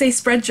 and they say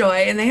spread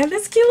joy, and they have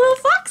this cute little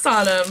fox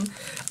on them.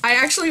 I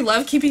actually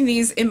love keeping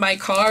these in my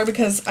car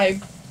because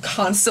I'm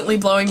constantly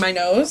blowing my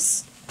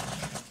nose,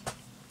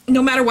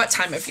 no matter what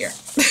time of year.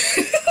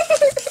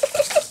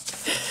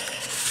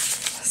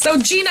 So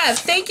Gina,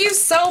 thank you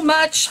so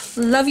much.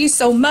 Love you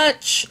so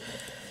much.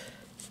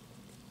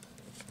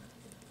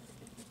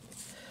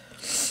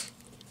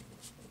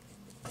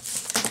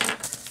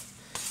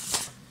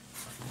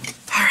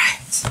 All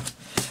right.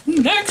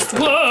 Next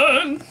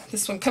one.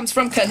 This one comes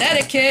from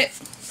Connecticut.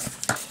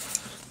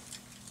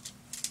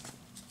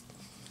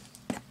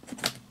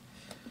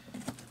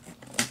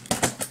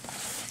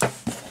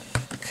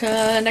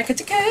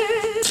 Connecticut.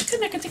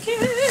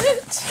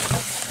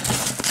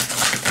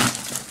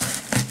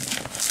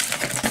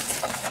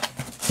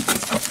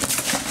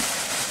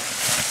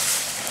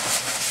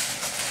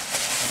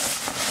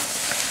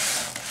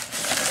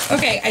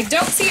 Okay, I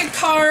don't see a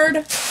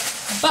card,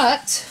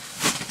 but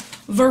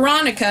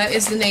Veronica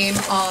is the name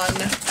on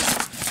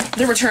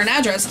the return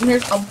address, and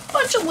there's a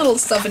bunch of little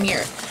stuff in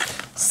here.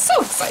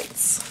 So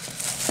excites.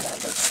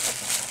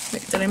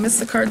 Wait, did I miss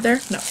the card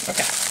there? No,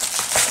 okay.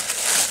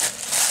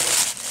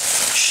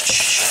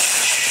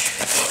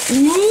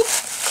 Ooh,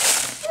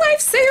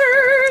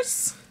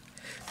 Lifesavers!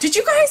 Did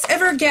you guys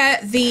ever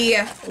get the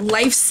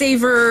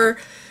Lifesaver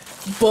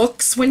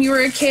books when you were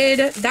a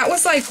kid? That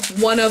was like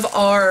one of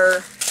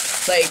our,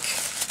 like,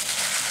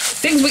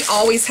 things we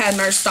always had in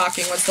our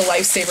stocking was the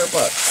Lifesaver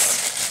books.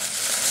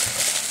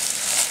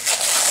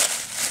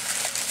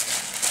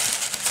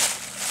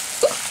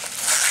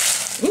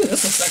 Ooh,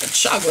 this looks like a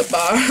chocolate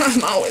bar.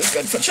 I'm always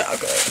good for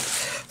chocolate.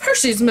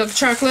 Hershey's milk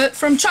chocolate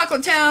from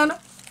Chocolate Town,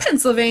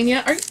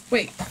 Pennsylvania.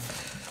 Wait.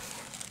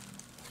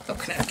 Oh,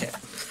 Connecticut.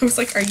 I was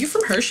like, are you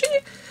from Hershey?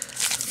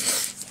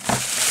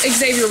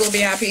 Xavier will be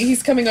happy.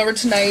 He's coming over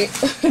tonight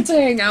to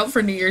hang out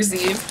for New Year's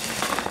Eve.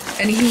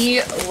 And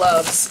he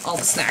loves all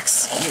the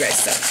snacks you guys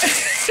sent.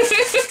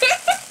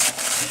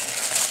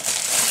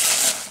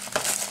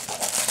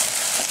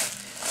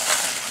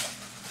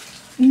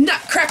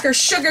 Nutcracker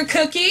sugar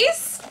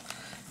cookies.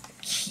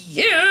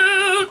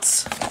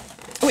 Cute.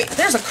 Wait,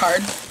 there's a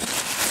card.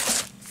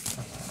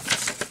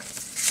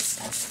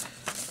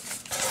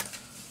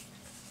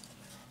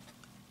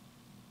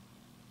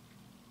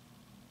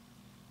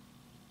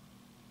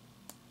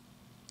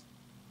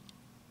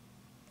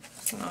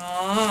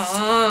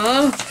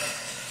 Aww.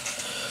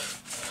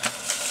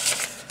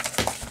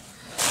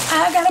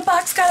 I got a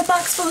box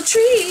full of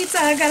treats.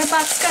 I got a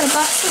box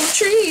full of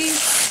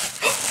treats.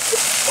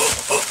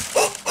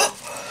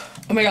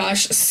 Oh my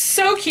gosh,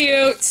 so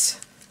cute.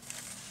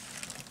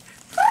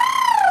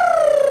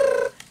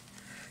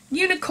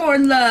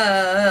 Unicorn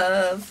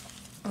love.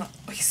 Oh,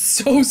 he's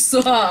so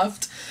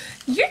soft.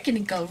 You're gonna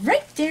go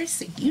right there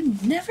so you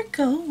never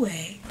go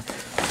away.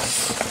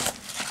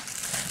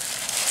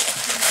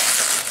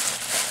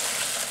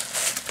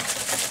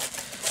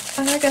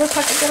 I got a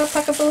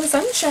pocket full of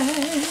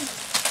sunshine.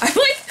 I'm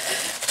like,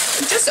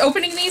 just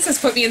opening these has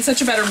put me in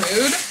such a better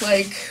mood.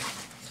 Like,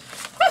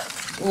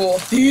 oh,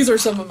 these are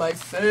some of my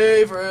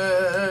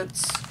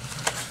favorites.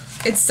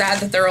 It's sad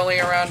that they're only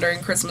around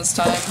during Christmas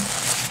time.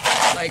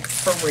 Like,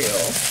 for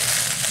real.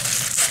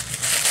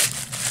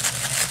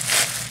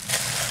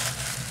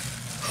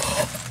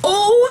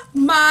 Oh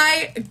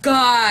my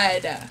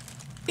god.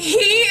 He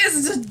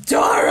is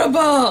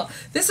adorable.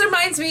 This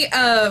reminds me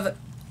of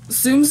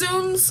Zoom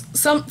Zooms,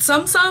 Sum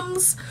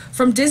Sums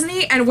from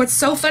Disney, and what's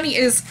so funny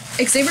is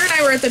Xavier and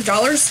I were at the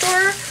dollar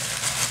store,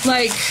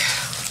 like,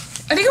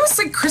 I think it was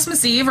like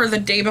Christmas Eve or the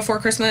day before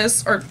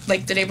Christmas, or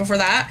like the day before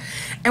that,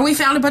 and we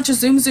found a bunch of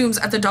Zoom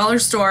Zooms at the dollar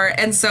store,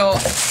 and so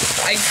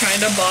I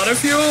kind of bought a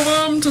few of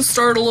them to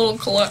start a little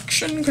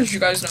collection, because you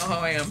guys know how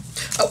I am.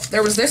 Oh,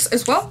 there was this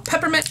as well,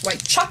 peppermint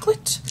white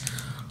chocolate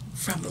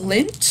from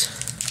Lindt.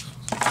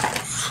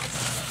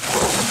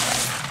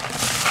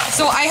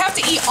 So I have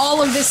to eat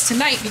all of this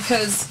tonight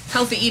because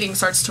healthy eating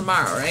starts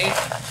tomorrow, right?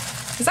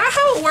 Is that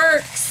how it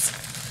works?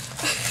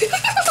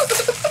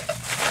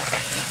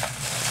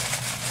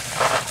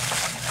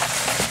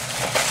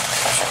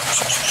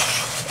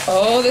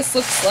 Oh, this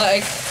looks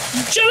like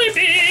jelly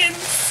beans.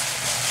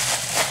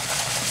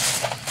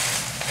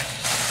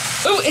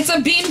 Oh, it's a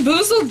Bean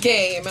Boozled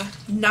game.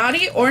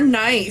 Naughty or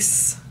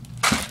nice.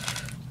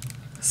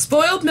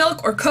 Spoiled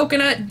milk or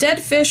coconut, dead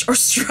fish or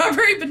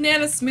strawberry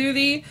banana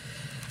smoothie.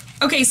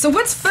 Okay, so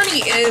what's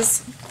funny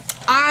is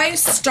I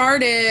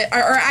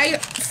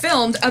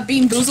filmed a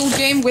Bean Boozled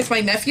game with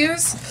my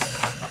nephews,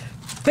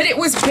 but it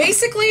was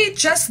basically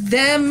just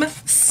them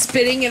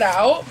spitting it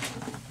out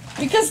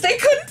because they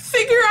couldn't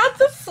figure out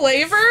the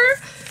flavor,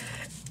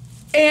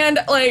 and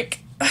like,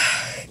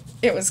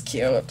 it was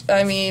cute.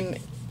 I mean,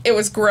 it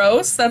was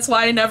gross. That's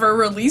why I never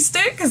released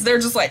it, because they're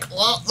just like,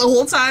 the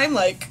whole time,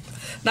 like,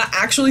 not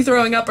actually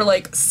throwing up or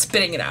like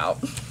spitting it out.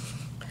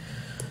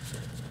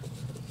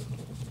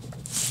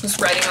 Just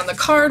writing on the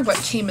card what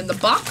came in the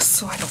box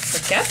so I don't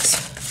forget.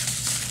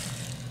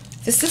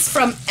 This is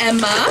from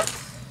Emma.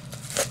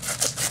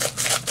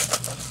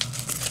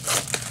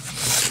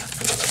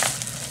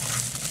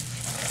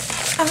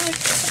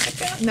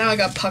 Now I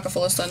got a pocket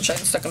full of sunshine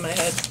stuck in my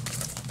head.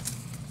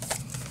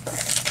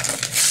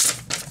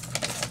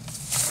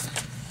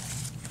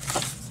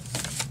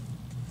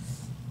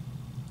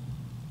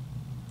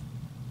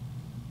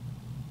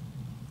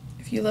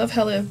 If you love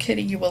Hello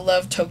Kitty, you will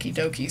love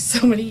Tokidoki.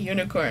 So many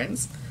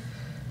unicorns.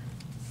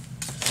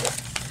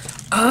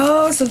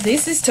 Oh, so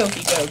this is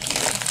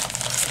Tokidoki.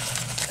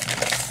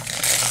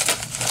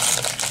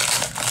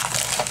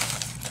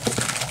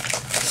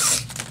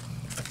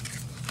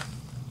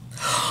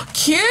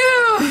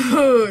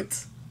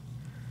 cute.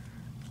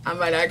 I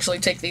might actually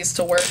take these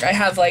to work. I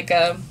have like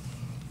a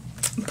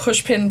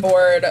push pin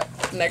board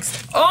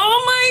next.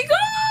 Oh my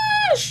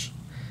gosh!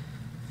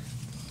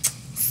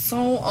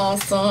 So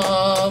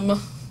awesome.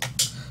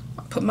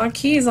 I'll put my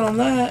keys on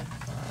that.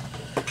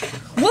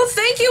 Well,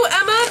 thank you,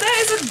 Emma.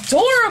 That is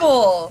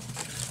adorable.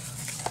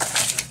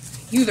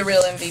 You the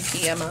real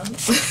MVP, Emma.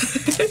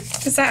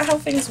 Is that how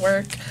things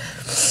work?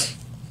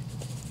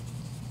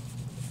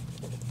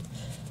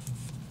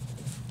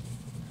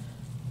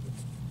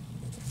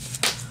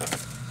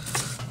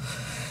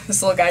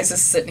 This little guy's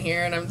just sitting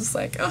here, and I'm just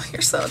like, oh,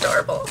 you're so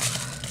adorable.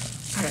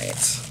 All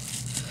right.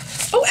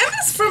 Oh,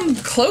 Emma's from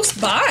close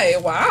by.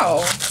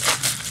 Wow.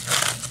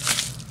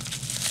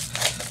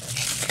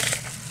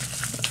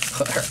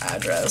 Put her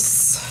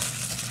address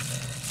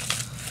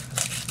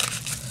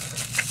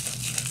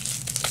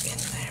in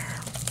there.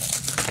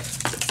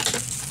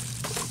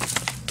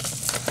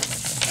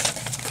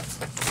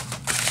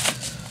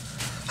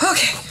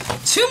 Okay,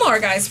 2 more,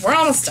 guys. We're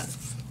almost done.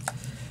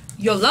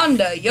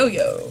 Yolanda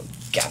Yo-Yo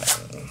Gavin.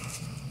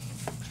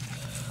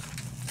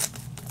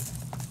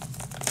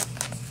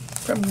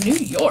 From New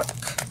York.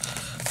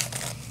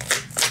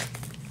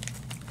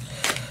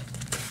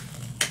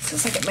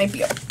 Feels like it might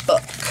be a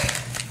book.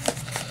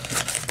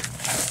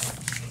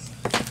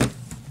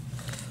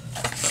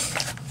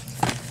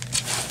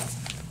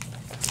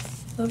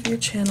 Love your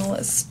channel,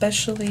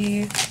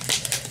 especially.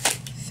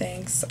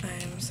 Thanks.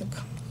 I'm so.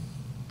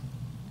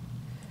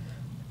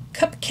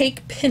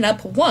 Cupcake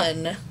Pinup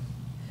 1.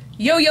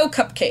 Yo-Yo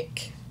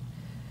Cupcake.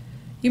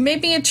 You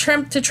made me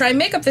attempt to try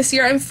makeup this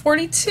year. I'm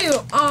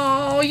 42.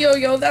 Oh,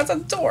 Yo-Yo, that's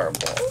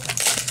adorable.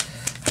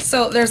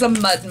 So there's a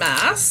mud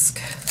mask.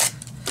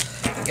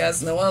 You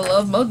guys know I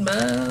love mud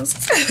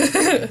masks.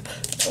 I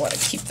want to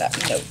keep that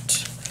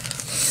note.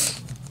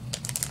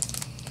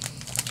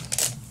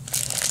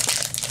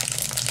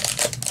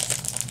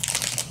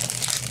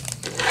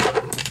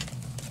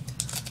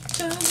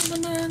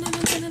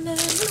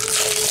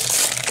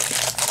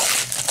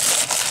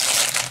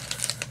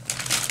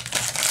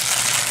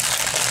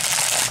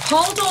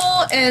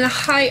 Haldol and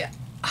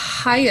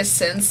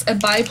Hyacinths, a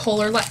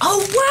bipolar light. Oh,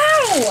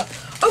 wow!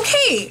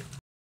 Okay,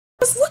 I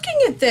was looking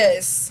at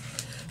this.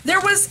 There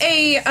was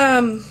a,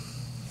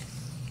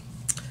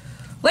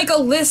 like a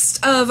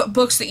list of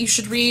books that you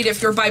should read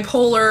if you're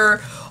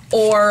bipolar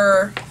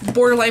or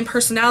borderline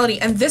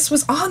personality, and this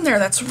was on there.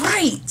 That's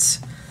right.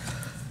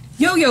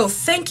 Yo-Yo,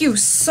 thank you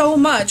so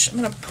much. I'm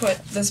gonna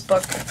put this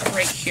book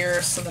right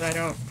here so that I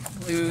don't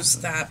lose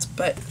that,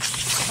 but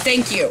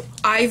thank you.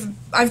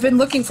 I've been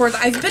looking for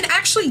that. I've been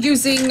actually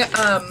using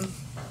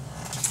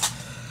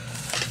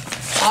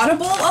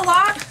Audible a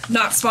lot,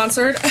 not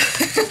sponsored.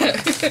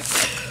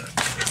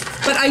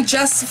 But I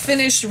just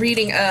finished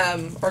reading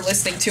or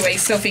listening to a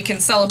Sophie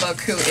Kinsella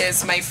book, who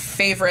is my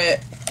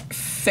favorite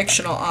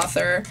fictional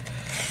author.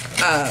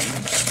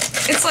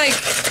 It's like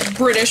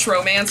British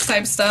romance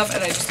type stuff,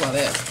 and I just love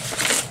it.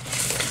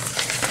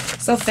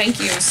 So thank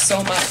you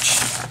so much.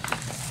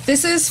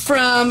 This is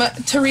from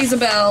Teresa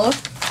Bell.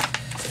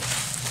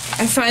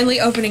 I'm finally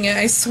opening it,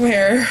 I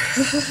swear.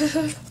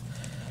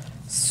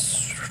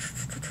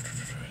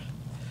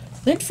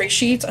 Lint-free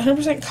sheets,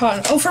 100%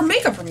 cotton. Oh, for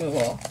makeup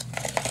removal.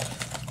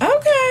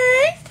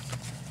 Okay.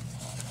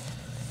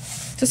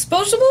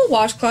 Disposable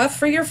washcloth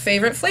for your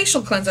favorite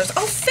facial cleansers.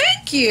 Oh,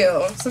 thank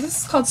you. So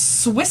this is called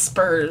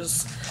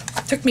Swispers.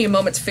 It took me a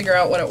moment to figure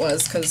out what it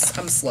was because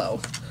I'm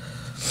slow.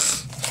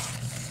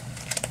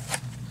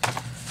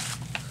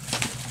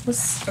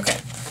 Okay.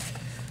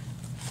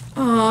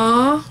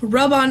 Aww.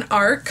 Rub-on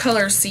art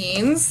color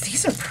scenes.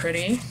 These are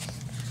pretty.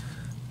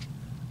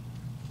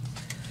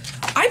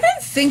 I've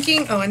been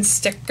thinking, oh, and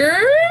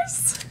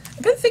stickers.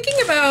 I've been thinking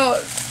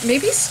about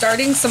maybe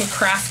starting some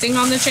crafting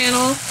on the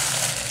channel.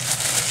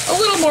 A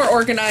little more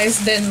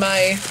organized than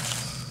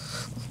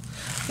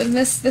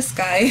this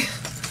guy.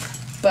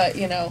 But,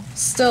 you know,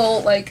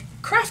 still like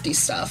crafty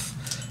stuff.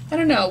 I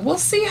don't know. We'll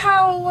see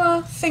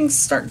how things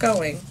start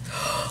going.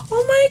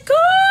 Oh my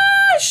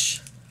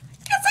gosh!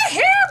 It's a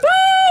hair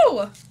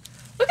bow!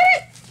 Look at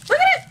it! Look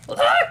at it!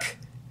 Look!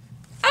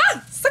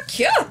 Ah! So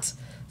cute!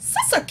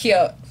 So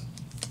cute!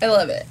 I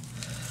love it.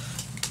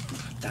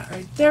 Put that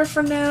right there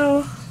for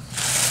now.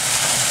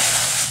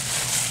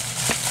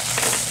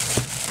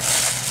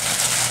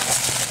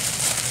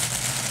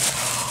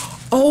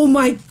 Oh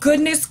my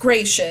goodness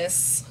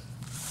gracious.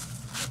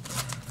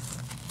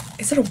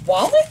 Is it a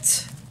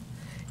wallet?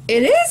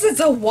 It is! It's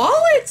a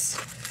wallet!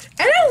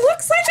 And it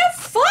looks like a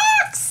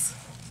fox!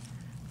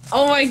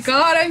 Oh my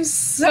god, I'm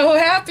so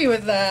happy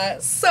with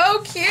that.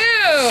 So cute!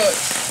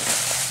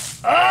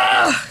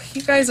 Ugh!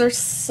 You guys are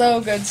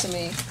so good to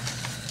me.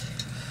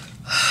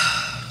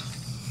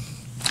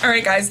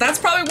 Alright guys, that's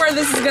probably where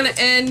this is gonna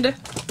end.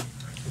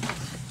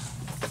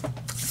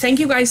 Thank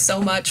you guys so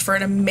much for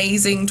an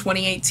amazing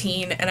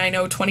 2018, and I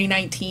know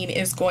 2019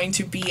 is going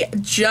to be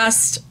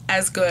just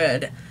as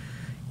good,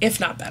 if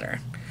not better.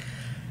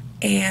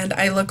 And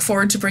I look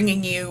forward to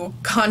bringing you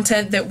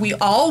content that we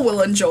all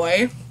will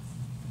enjoy.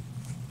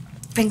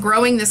 and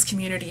growing this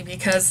community,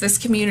 because this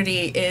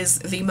community is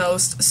the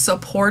most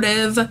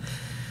supportive,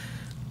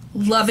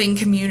 loving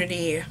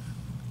community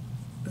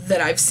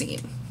that I've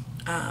seen.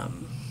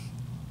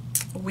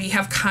 We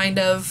have kind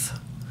of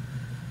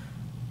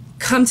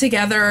come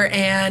together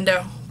and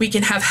we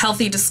can have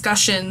healthy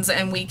discussions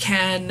and we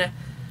can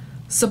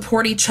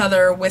support each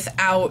other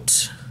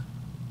without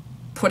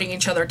putting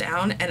each other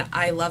down, and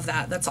I love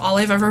that. That's all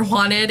I've ever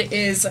wanted,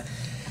 is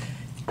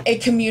a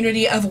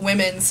community of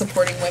women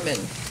supporting women.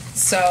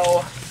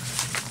 So,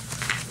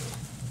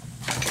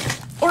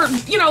 or,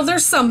 you know,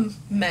 there's some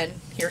men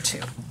here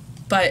too,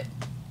 but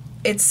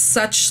it's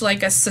such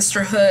like a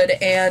sisterhood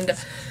and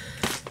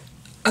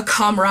a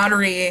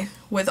camaraderie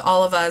with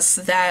all of us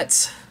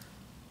that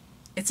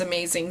it's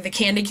amazing. The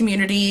Kandy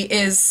community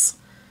is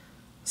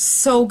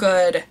so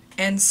good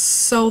and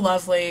so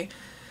lovely,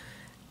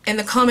 and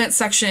the comment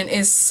section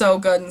is so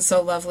good and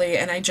so lovely,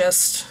 and I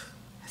just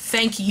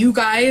thank you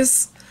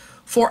guys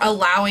for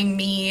allowing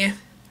me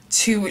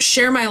to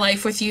share my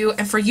life with you,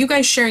 and for you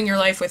guys sharing your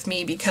life with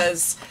me,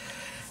 because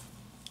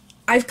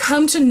I've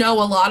come to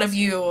know a lot of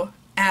you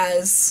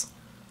as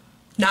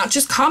not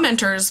just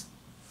commenters,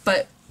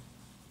 but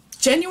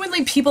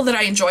genuinely people that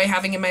I enjoy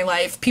having in my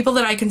life, people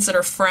that I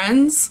consider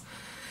friends,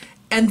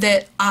 and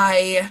that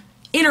I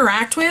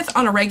interact with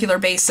on a regular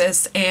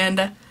basis,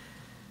 and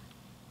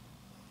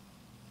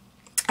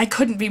I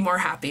couldn't be more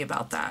happy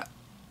about that.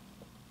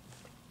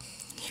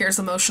 Here's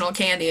emotional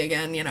Kandy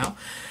again, you know.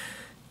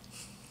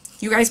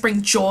 You guys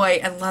bring joy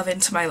and love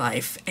into my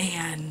life,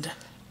 and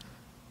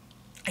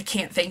I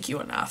can't thank you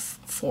enough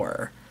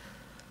for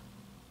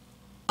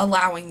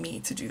allowing me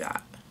to do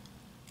that.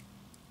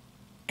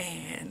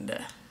 And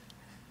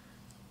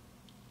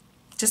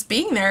just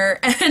being there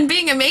and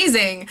being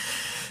amazing.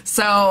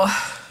 So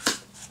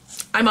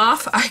I'm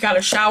off. I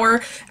gotta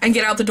shower and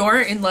get out the door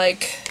in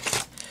like,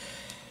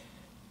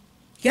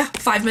 yeah,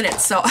 5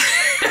 minutes. So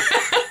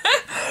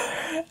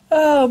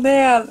oh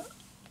man.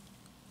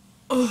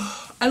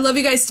 Oh, I love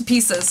you guys to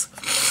pieces.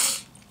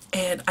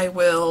 And I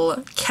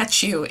will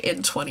catch you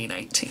in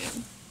 2019.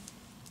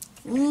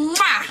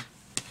 Mwah!